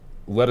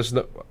 let us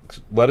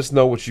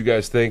know what you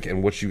guys think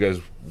and what you guys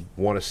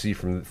want to see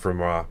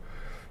from our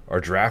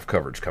draft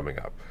coverage coming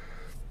up.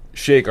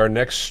 Shake, our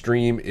next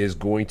stream is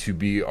going to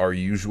be our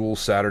usual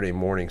Saturday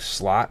morning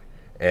slot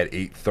at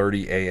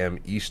 8:30 a.m.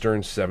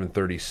 Eastern,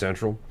 7:30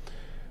 Central.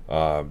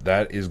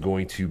 That is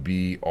going to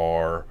be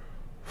our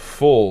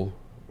full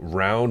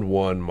round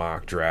 1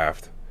 mock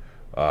draft,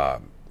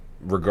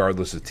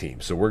 regardless of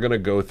team. So we're going to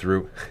go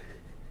through.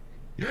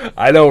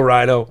 I know,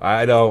 Rhino.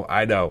 I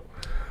know.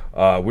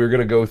 We're going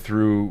to go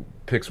through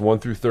picks 1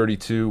 through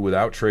 32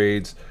 without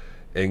trades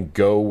and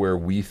go where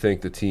we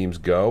think the teams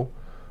go.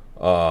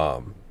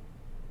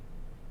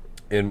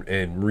 And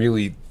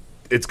really,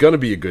 it's going to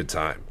be a good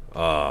time.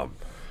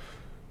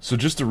 So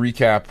just to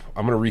recap,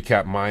 I'm going to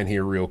recap mine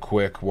here real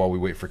quick while we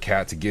wait for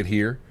Kat to get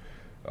here.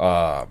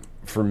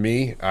 For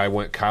me, I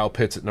went Kyle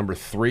Pitts at number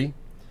 3.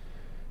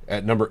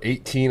 At number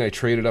 18, I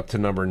traded up to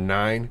number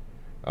 9.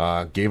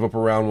 Gave up a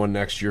round 1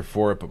 next year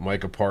for it, but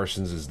Micah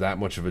Parsons is that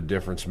much of a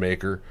difference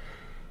maker.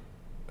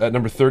 At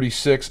number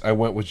 36, I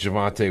went with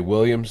Javonte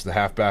Williams, the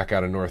halfback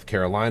out of North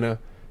Carolina.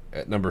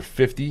 At number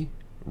 50,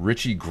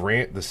 Richie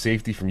Grant, the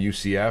safety from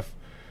UCF,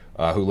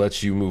 who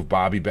lets you move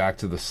Bobby back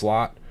to the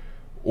slot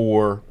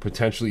or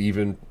potentially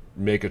even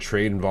make a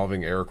trade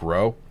involving Eric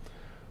Rowe.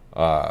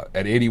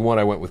 At 81,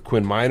 I went with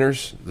Quinn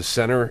Miners, the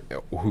center,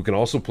 who can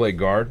also play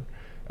guard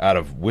out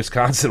of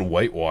Wisconsin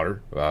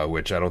Whitewater,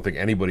 which I don't think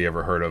anybody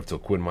ever heard of till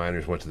Quinn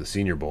Miners went to the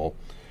Senior Bowl.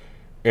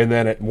 And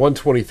then at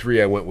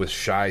 123, I went with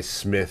Shi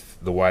Smith,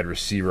 the wide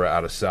receiver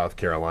out of South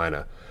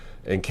Carolina.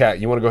 And Kat,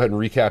 you want to go ahead and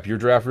recap your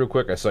draft real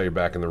quick? I saw you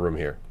back in the room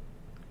here.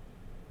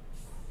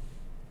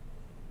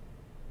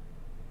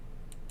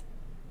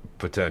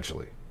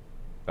 Potentially.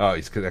 Oh,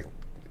 he's connected.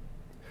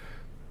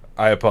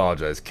 I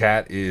apologize.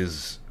 Kat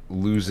is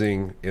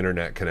losing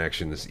internet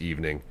connection this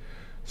evening,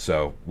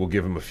 so we'll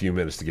give him a few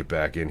minutes to get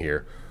back in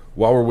here.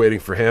 While we're waiting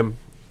for him,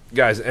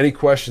 guys, any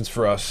questions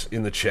for us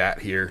in the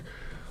chat here?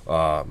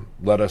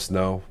 Let us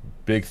know.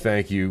 Big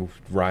thank you,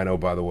 Rhino,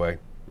 by the way,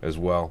 as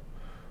well.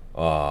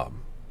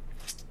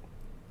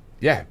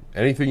 Yeah,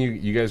 anything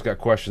you guys got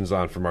questions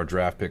on from our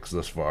draft picks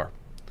thus far?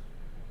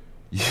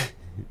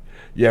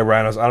 Yeah,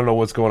 Rhinos, I don't know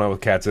what's going on with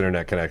Kat's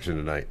internet connection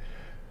tonight.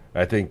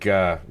 I think,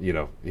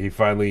 he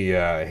finally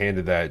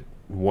handed that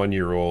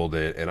 1-year-old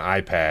an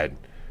iPad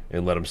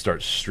and let him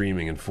start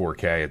streaming in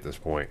 4K at this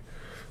point.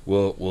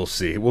 We'll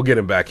see. We'll get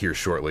him back here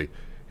shortly.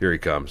 Here he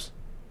comes.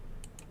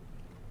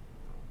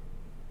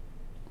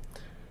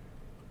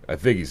 I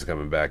think he's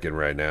coming back in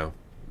right now.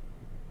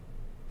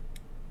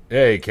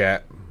 Hey,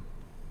 Kat.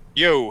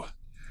 Yo.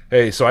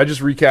 Hey, so I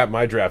just recapped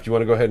my draft. You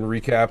want to go ahead and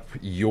recap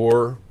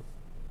your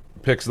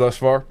picks thus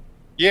far?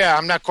 Yeah,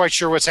 I'm not quite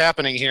sure what's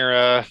happening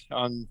here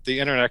on the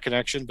internet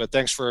connection, but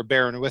thanks for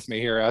bearing with me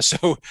here.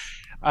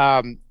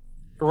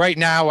 Right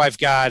now I've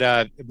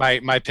got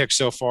my picks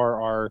so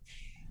far are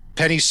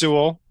Penny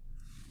Sewell,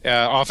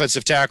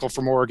 offensive tackle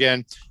from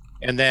Oregon,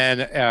 and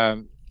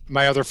then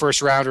my other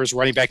first rounder is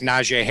running back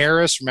Najee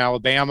Harris from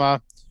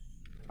Alabama,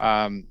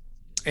 and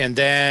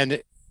then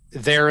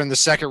there in the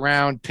second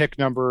round, pick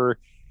number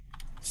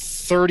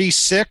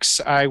 36,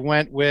 I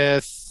went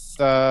with.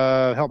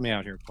 Help me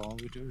out here, Paul.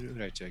 Who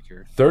did I take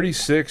here?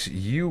 36,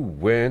 you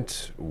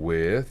went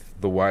with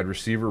the wide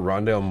receiver,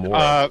 Rondale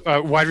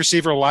Moore. Wide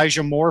receiver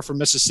Elijah Moore from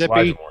Mississippi.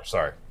 Elijah Moore,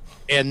 sorry.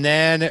 And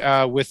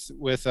then with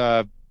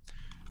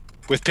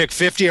pick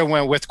 50, I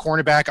went with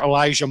cornerback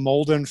Elijah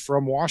Molden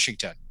from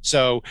Washington.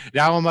 So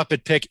now I'm up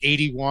at pick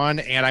 81,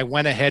 and I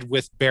went ahead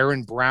with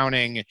Baron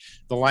Browning,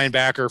 the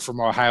linebacker from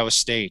Ohio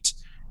State.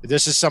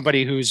 This is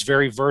somebody who's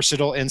very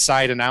versatile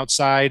inside and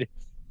outside.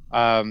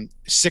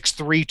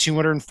 6'3",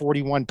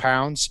 241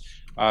 pounds.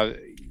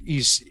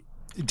 He's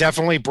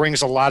definitely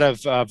brings a lot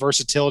of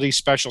versatility,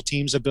 special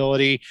teams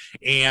ability,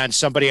 and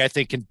somebody I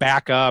think can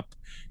back up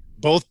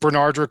both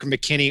Bernardrick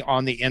McKinney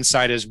on the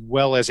inside as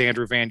well as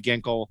Andrew Van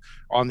Ginkel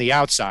on the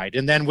outside.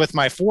 And then with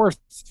my fourth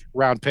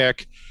round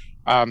pick,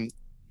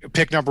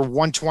 pick number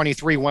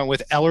 123, went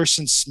with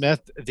Ellerson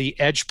Smith, the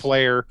edge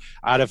player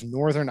out of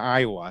Northern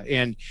Iowa.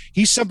 And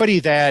he's somebody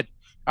that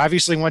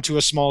obviously went to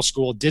a small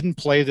school, didn't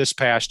play this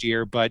past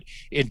year, but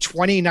in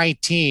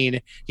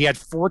 2019, he had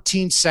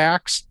 14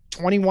 sacks,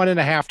 21 and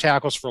a half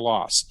tackles for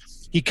loss.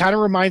 He kind of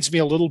reminds me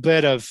a little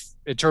bit of,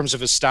 in terms of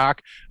his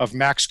stock, of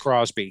Max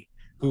Crosby,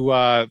 who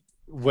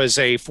was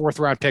a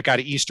fourth-round pick out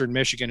of Eastern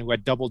Michigan who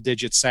had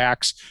double-digit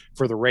sacks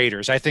for the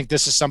Raiders. I think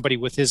this is somebody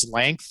with his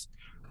length,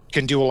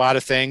 can do a lot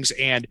of things,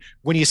 and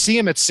when you see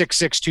him at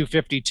 6'6",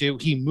 252,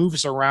 he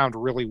moves around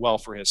really well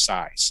for his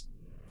size.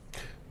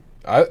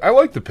 I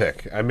like the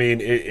pick. I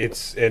mean,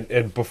 it's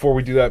and before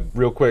we do that,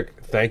 real quick,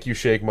 thank you,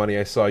 Shake Money.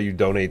 I saw you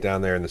donate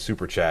down there in the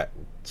super chat,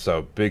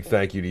 so big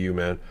thank you to you,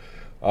 man.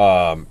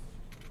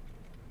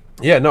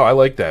 Yeah, no, I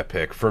like that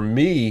pick. For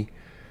me,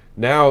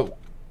 now,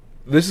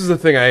 this is the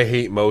thing I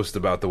hate most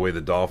about the way the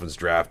Dolphins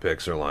draft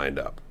picks are lined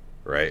up,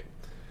 right?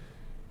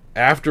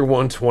 After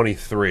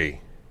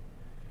 123,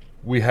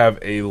 we have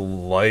a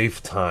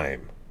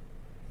lifetime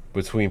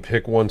between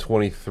pick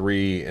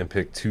 123 and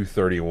pick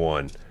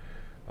 231.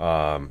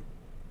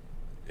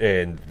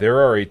 And there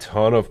are a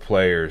ton of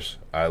players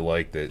I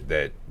like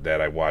that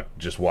I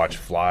watch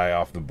fly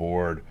off the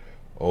board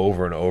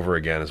over and over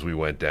again as we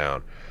went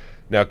down.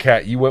 Now,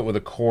 Kat, you went with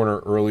a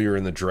corner earlier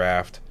in the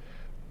draft.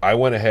 I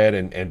went ahead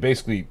and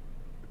basically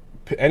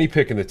any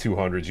pick in the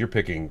 200s, you're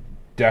picking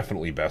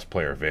definitely best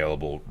player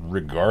available,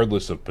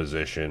 regardless of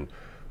position.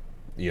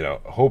 You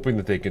know, hoping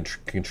that they can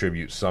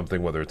contribute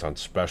something, whether it's on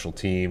special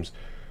teams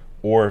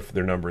or if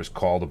their number is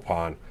called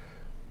upon.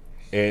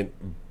 And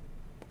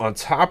on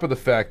top of the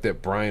fact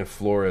that Brian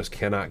Flores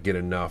cannot get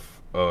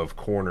enough of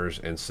corners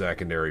and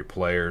secondary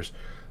players,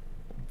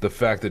 the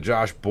fact that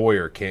Josh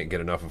Boyer can't get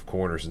enough of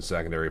corners and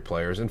secondary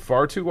players, and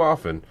far too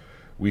often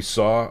we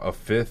saw a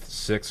fifth,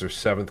 sixth, or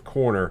seventh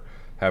corner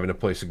having to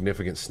play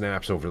significant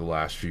snaps over the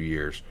last few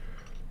years.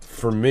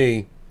 For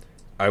me,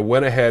 I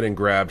went ahead and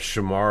grabbed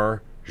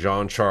Shamar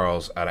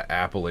Jean-Charles out of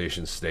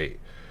Appalachian State.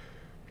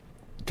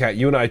 Kat,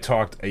 you and I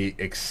talked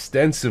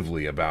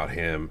extensively about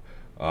him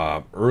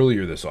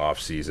earlier this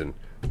offseason.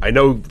 I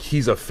know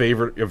he's a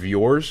favorite of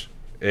yours,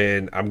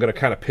 and I'm going to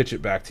kind of pitch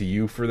it back to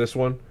you for this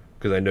one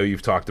because I know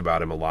you've talked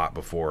about him a lot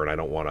before, and I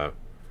don't want to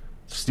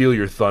steal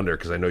your thunder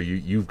because I know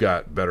you've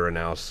got better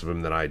analysis of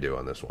him than I do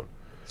on this one.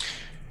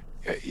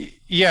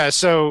 Yeah,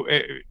 so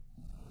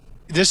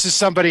this is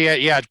somebody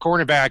at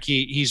cornerback.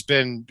 He's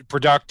been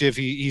productive.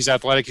 He's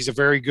athletic. He's a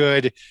very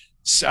good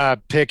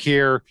pick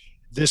here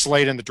this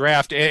late in the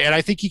draft, and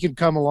I think he can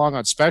come along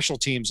on special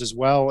teams as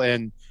well.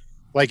 And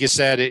like you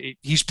said,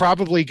 he's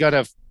probably going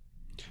to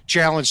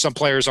challenge some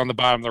players on the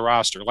bottom of the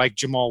roster, like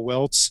Jamal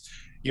Wiltz,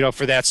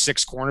 for that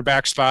 6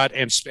 cornerback spot,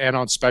 and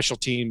on special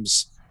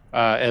teams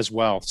as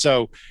well.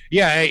 So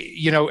yeah,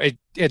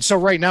 and so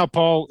right now,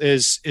 Paul,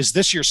 is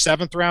this your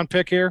 7th round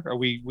pick here? Are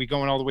we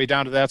going all the way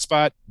down to that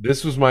spot?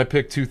 This was my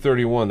pick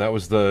 231. That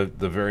was the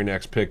very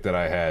next pick that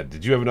I had.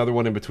 Did you have another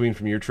one in between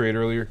from your trade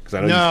earlier? Because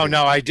I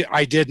know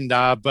I didn't.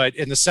 But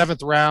in the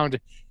 7th round,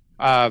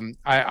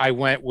 I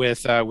went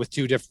with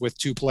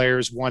two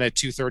players, one at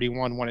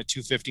 231, one at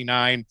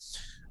 259.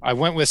 I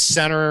went with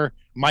center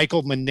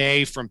Michael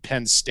Manet from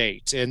Penn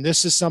State. And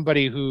this is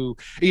somebody who,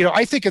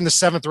 I think in the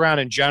 7th round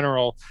in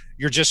general,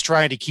 you're just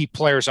trying to keep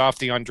players off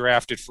the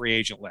undrafted free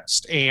agent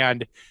list.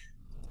 And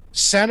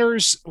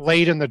centers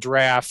late in the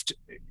draft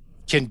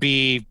can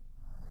be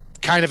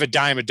kind of a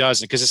dime a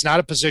dozen because it's not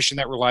a position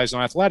that relies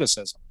on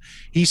athleticism.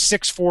 He's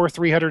 6'4",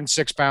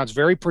 306 pounds,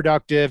 very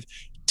productive,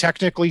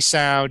 technically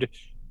sound,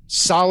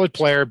 solid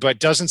player, but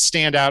doesn't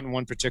stand out in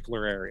one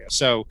particular area.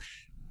 So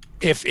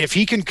if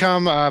he can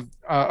come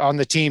on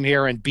the team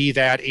here and be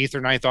that 8th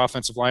or 9th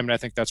offensive lineman, I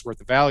think that's worth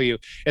the value.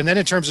 And then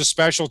in terms of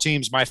special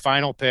teams, my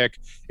final pick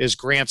is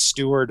Grant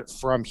Stewart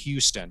from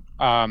Houston.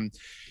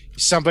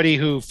 Somebody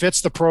who fits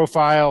the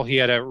profile. He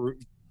had a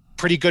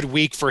pretty good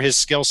week for his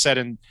skill set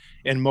in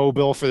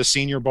Mobile for the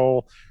Senior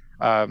Bowl.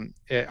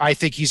 I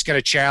think he's going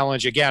to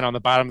challenge, again, on the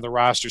bottom of the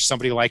roster,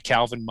 somebody like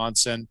Calvin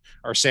Munson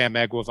or Sam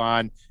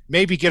Eguavoen.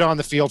 Maybe get on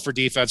the field for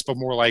defense, but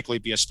more likely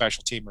be a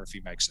special teamer if he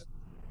makes it.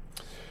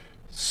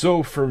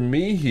 So for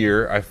me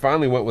here, I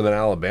finally went with an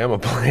Alabama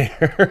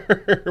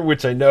player,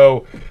 which I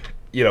know,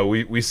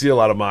 we see a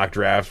lot of mock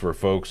drafts where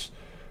folks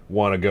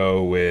want to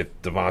go with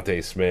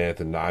Devontae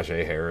Smith and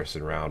Najee Harris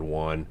in round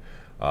 1,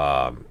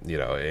 or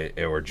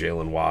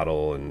Jalen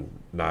Waddle and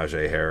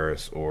Najee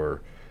Harris,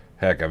 or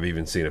heck, I've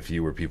even seen a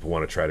few where people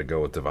want to try to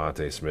go with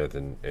Devontae Smith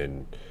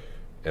and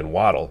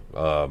Waddle.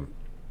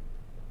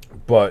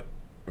 But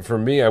for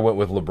me, I went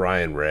with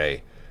LeBrian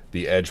Ray,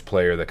 the edge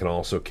player that can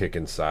also kick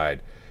inside.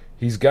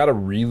 He's got a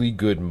really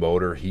good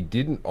motor. He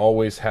didn't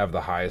always have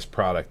the highest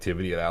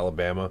productivity at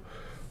Alabama,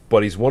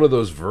 but he's one of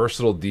those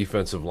versatile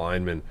defensive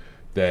linemen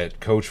that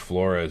Coach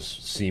Flores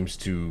seems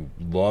to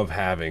love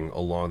having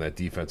along that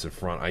defensive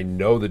front. I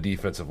know the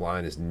defensive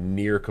line is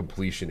near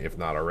completion, if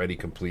not already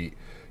complete,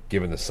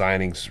 given the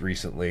signings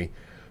recently,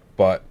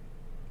 but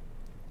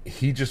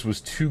he just was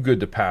too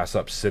good to pass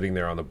up sitting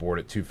there on the board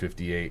at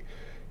 258.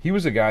 He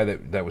was a guy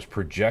that was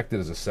projected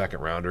as a 2nd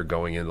rounder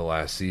going into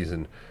last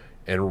season,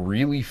 and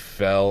really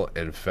fell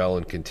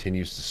and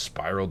continues to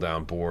spiral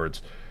down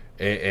boards.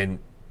 And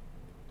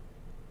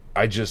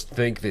I just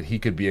think that he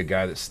could be a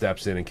guy that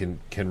steps in and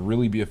can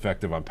really be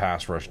effective on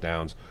pass rush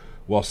downs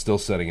while still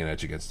setting an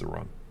edge against the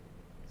run.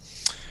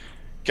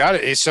 Got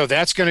it. So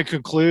that's going to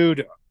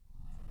conclude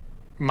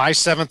my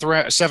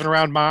 7th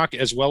round mock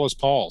as well as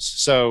Paul's.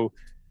 So,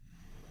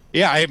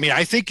 yeah,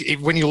 I think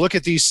when you look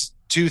at these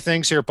two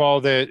things here,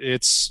 Paul, that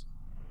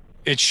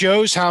it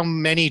shows how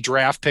many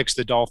draft picks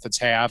the Dolphins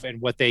have and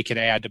what they can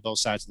add to both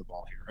sides of the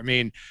ball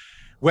here.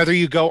 Whether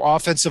you go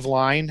offensive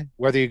line,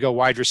 whether you go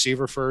wide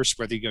receiver first,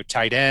 whether you go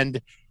tight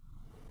end,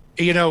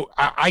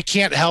 I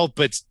can't help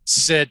but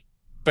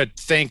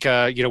think,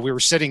 we were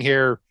sitting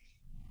here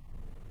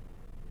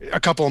a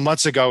couple of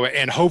months ago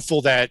and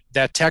hopeful that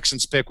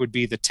Texans pick would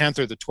be the 10th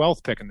or the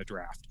 12th pick in the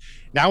draft.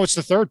 Now it's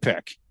the 3rd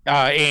pick.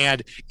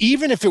 And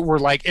even if it were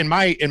like, in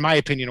my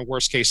opinion, a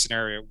worst case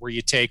scenario where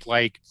you take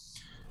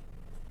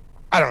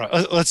I don't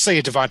know, let's say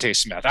a Devontae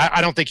Smith.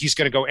 I don't think he's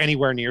going to go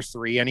anywhere near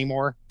 3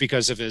 anymore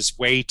because of his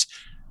weight.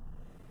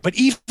 But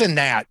even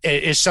that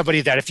is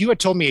somebody that if you had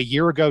told me a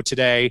year ago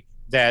today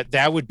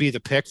that would be the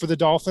pick for the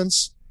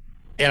Dolphins,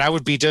 and I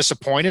would be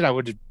disappointed, I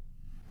would have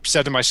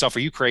said to myself, are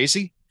you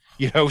crazy?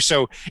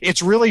 So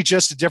it's really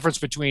just a difference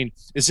between,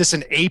 is this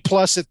an A+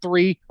 at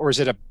 3 or is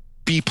it a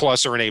B+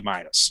 or an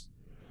A-?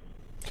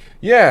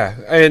 Yeah,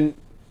 and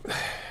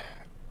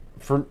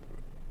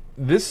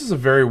this is a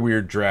very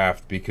weird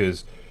draft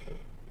because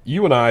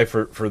you and I,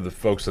 for the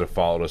folks that have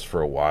followed us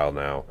for a while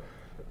now,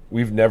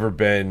 we've never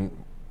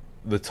been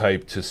the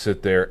type to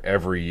sit there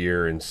every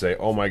year and say,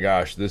 oh my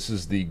gosh, this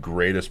is the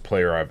greatest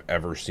player I've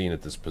ever seen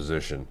at this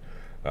position,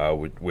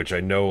 which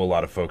I know a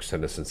lot of folks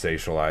tend to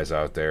sensationalize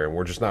out there, and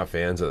we're just not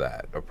fans of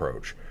that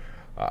approach.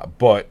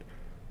 But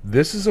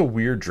this is a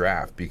weird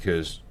draft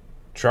because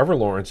Trevor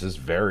Lawrence is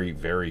very,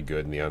 very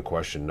good and the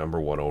unquestioned number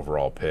 1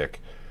 overall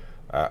pick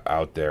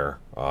out there.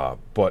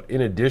 But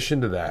in addition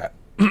to that,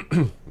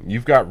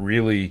 you've got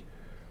really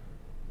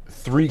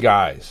 3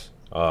 guys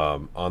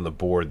on the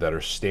board that are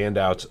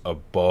standouts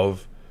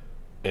above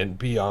and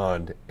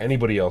beyond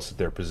anybody else at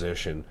their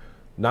position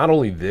not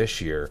only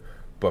this year,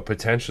 but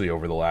potentially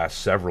over the last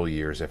several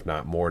years, if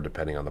not more,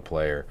 depending on the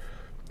player.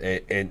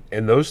 And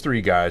those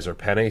three guys are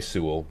Penei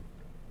Sewell,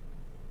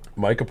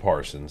 Micah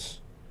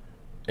Parsons,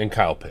 and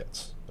Kyle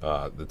Pitts,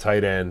 the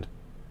tight end,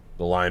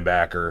 the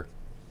linebacker,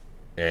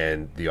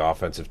 and the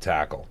offensive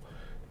tackle.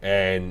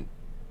 And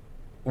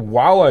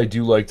while I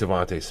do like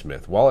Devontae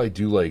Smith, while I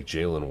do like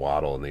Jalen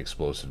Waddle and the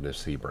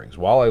explosiveness he brings,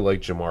 while I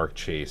like Jamar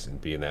Chase and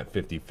being that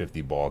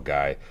 50-50 ball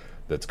guy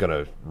that's going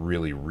to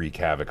really wreak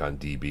havoc on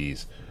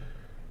DBs,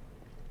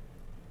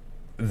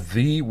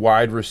 the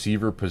wide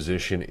receiver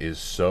position is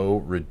so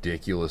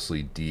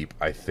ridiculously deep.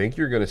 I think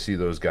you're going to see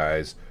those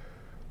guys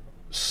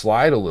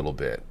slide a little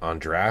bit on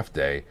draft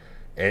day,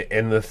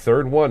 and the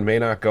third one may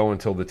not go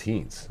until the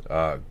teens,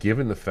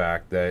 given the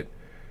fact that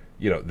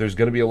there's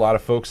going to be a lot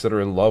of folks that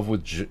are in love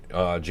with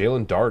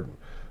Jalen Darden.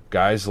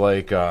 Guys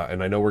like,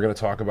 and I know we're going to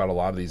talk about a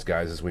lot of these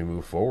guys as we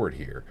move forward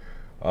here.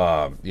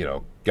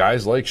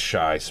 Guys like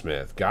Shi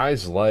Smith,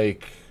 guys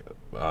like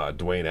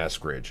Dwayne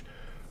Eskridge.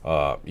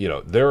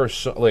 There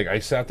are I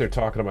sat there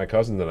talking to my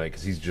cousin tonight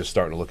because he's just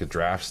starting to look at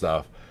draft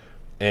stuff,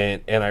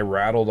 and I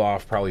rattled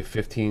off probably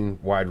 15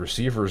 wide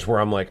receivers where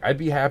I'm like, I'd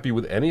be happy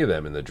with any of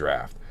them in the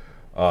draft.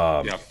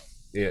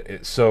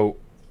 So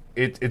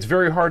it's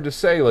very hard to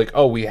say, like,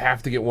 oh, we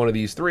have to get one of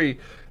these three,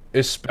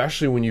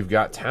 especially when you've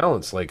got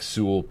talents like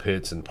Sewell,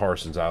 Pitts, and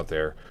Parsons out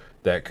there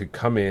that could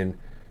come in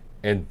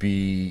and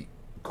be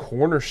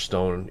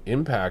cornerstone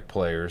impact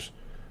players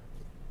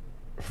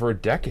for a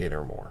decade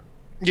or more.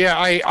 Yeah,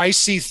 I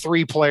see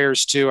three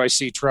players too. I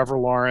see Trevor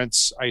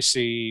Lawrence, I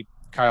see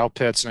Kyle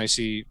Pitts, and I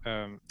see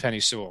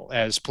Penei Sewell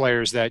as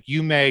players that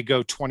you may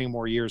go 20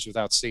 more years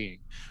without seeing.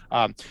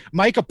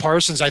 Micah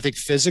Parsons, I think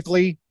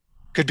physically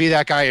could be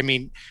that guy. I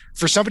mean,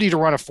 for somebody to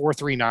run a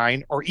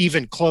 4.39 or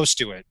even close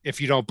to it,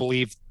 if you don't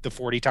believe the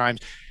 40 times,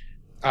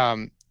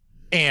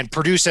 and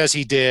produce as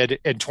he did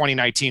in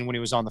 2019 when he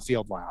was on the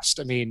field last.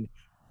 I mean,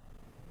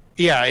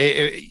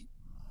 yeah,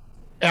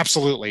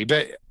 absolutely.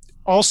 But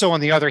also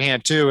on the other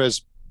hand too,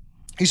 is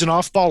he's an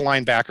off-ball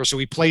linebacker, so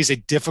he plays a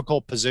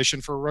difficult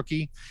position for a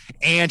rookie,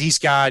 and he's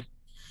got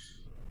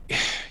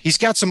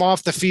some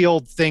off the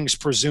field things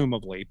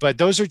presumably, but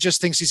those are just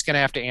things he's going to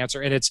have to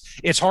answer. And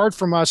it's hard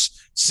from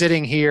us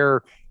sitting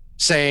here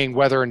saying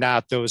whether or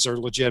not those are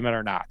legitimate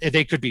or not.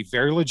 They could be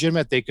very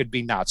legitimate. They could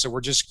be not. So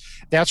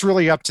that's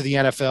really up to the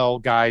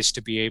NFL guys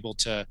to be able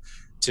to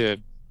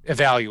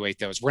evaluate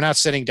those. We're not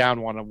sitting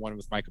down one-on-one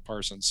with Micah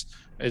Parsons,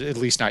 at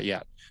least not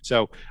yet.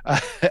 So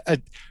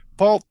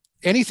Paul,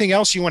 anything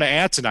else you want to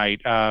add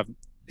tonight?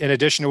 In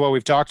addition to what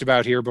we've talked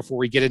about here before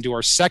we get into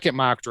our second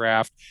mock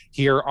draft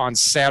here on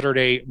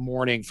Saturday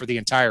morning for the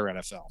entire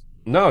NFL?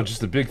 No,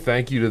 just a big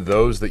thank you to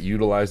those that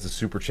utilize the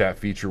super chat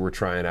feature we're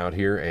trying out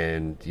here.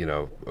 And,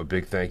 a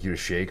big thank you to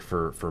Shake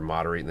for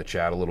moderating the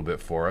chat a little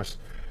bit for us.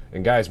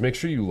 And guys, make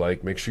sure you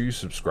make sure you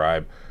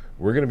subscribe.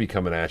 We're going to be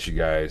coming at you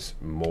guys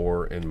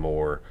more and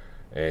more.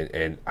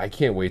 And I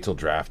can't wait till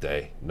draft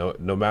day.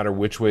 No matter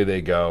which way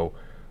they go.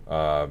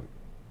 I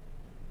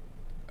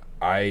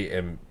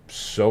am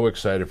so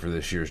excited for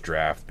this year's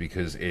draft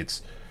because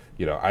it's,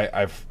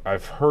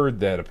 I've heard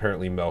that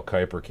apparently Mel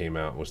Kiper came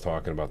out and was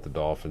talking about the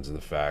Dolphins and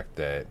the fact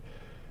that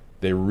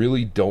they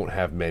really don't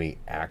have many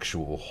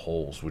actual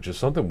holes, which is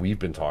something we've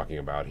been talking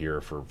about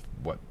here for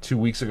 2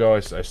 weeks ago. I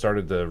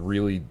started to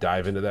really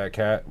dive into that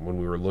cat when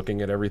we were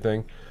looking at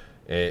everything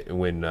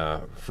when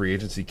free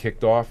agency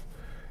kicked off.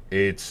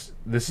 This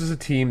is a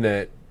team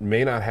that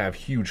may not have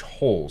huge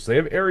holes. They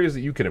have areas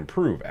that you can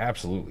improve.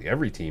 Absolutely.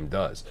 Every team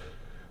does.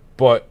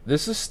 But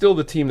this is still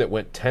the team that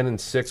went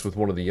 10-6 with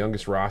one of the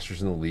youngest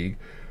rosters in the league,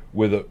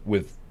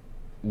 with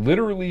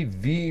literally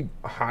the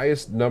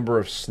highest number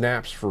of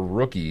snaps for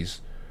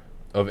rookies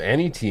of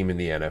any team in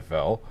the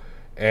NFL,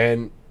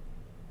 and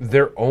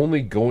they're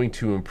only going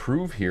to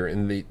improve here,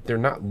 and they're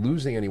not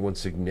losing anyone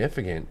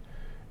significant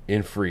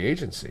in free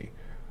agency.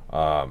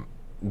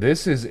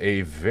 This is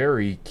a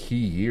very key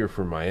year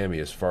for Miami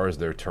as far as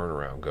their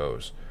turnaround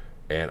goes,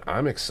 and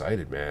I'm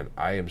excited, man.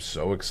 I am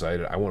so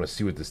excited. I want to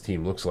see what this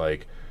team looks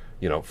like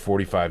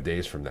 45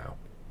 days from now.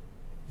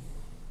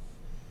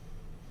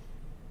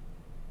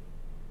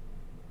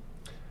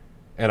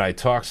 And I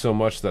talked so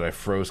much that I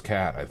froze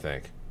Cat, I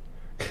think.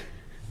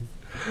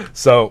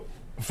 So,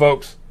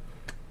 folks,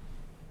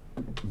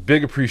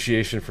 big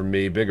appreciation from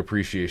me, big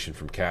appreciation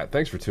from Cat.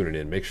 Thanks for tuning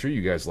in. Make sure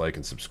you guys like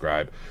and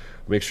subscribe.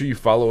 Make sure you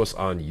follow us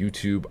on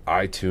YouTube,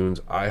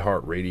 iTunes,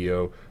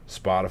 iHeartRadio,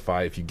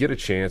 Spotify. If you get a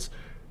chance,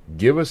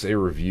 give us a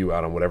review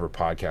out on whatever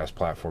podcast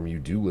platform you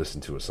do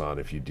listen to us on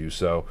if you do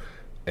so.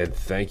 And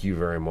thank you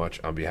very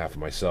much on behalf of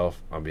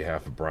myself, on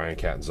behalf of Brian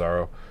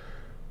Catanzaro.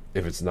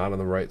 If it's not on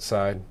the right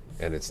side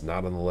and it's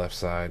not on the left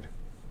side,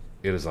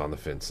 it is on the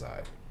fin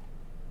side.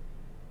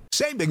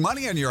 Save big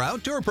money on your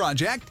outdoor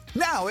project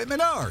now at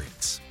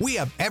Menards. We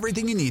have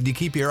everything you need to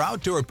keep your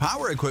outdoor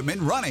power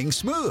equipment running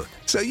smooth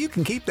so you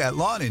can keep that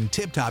lawn in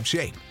tip-top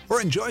shape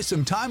or enjoy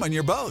some time on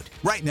your boat.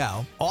 Right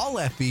now, all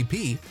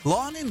FVP,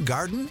 lawn and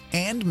garden,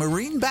 and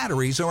marine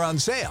batteries are on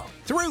sale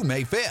through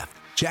May 5th.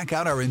 Check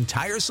out our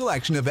entire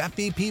selection of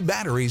FVP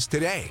batteries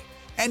today.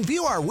 And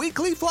view our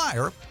weekly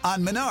flyer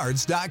on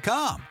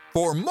menards.com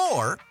for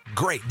more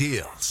great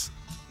deals.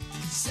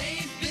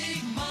 Save big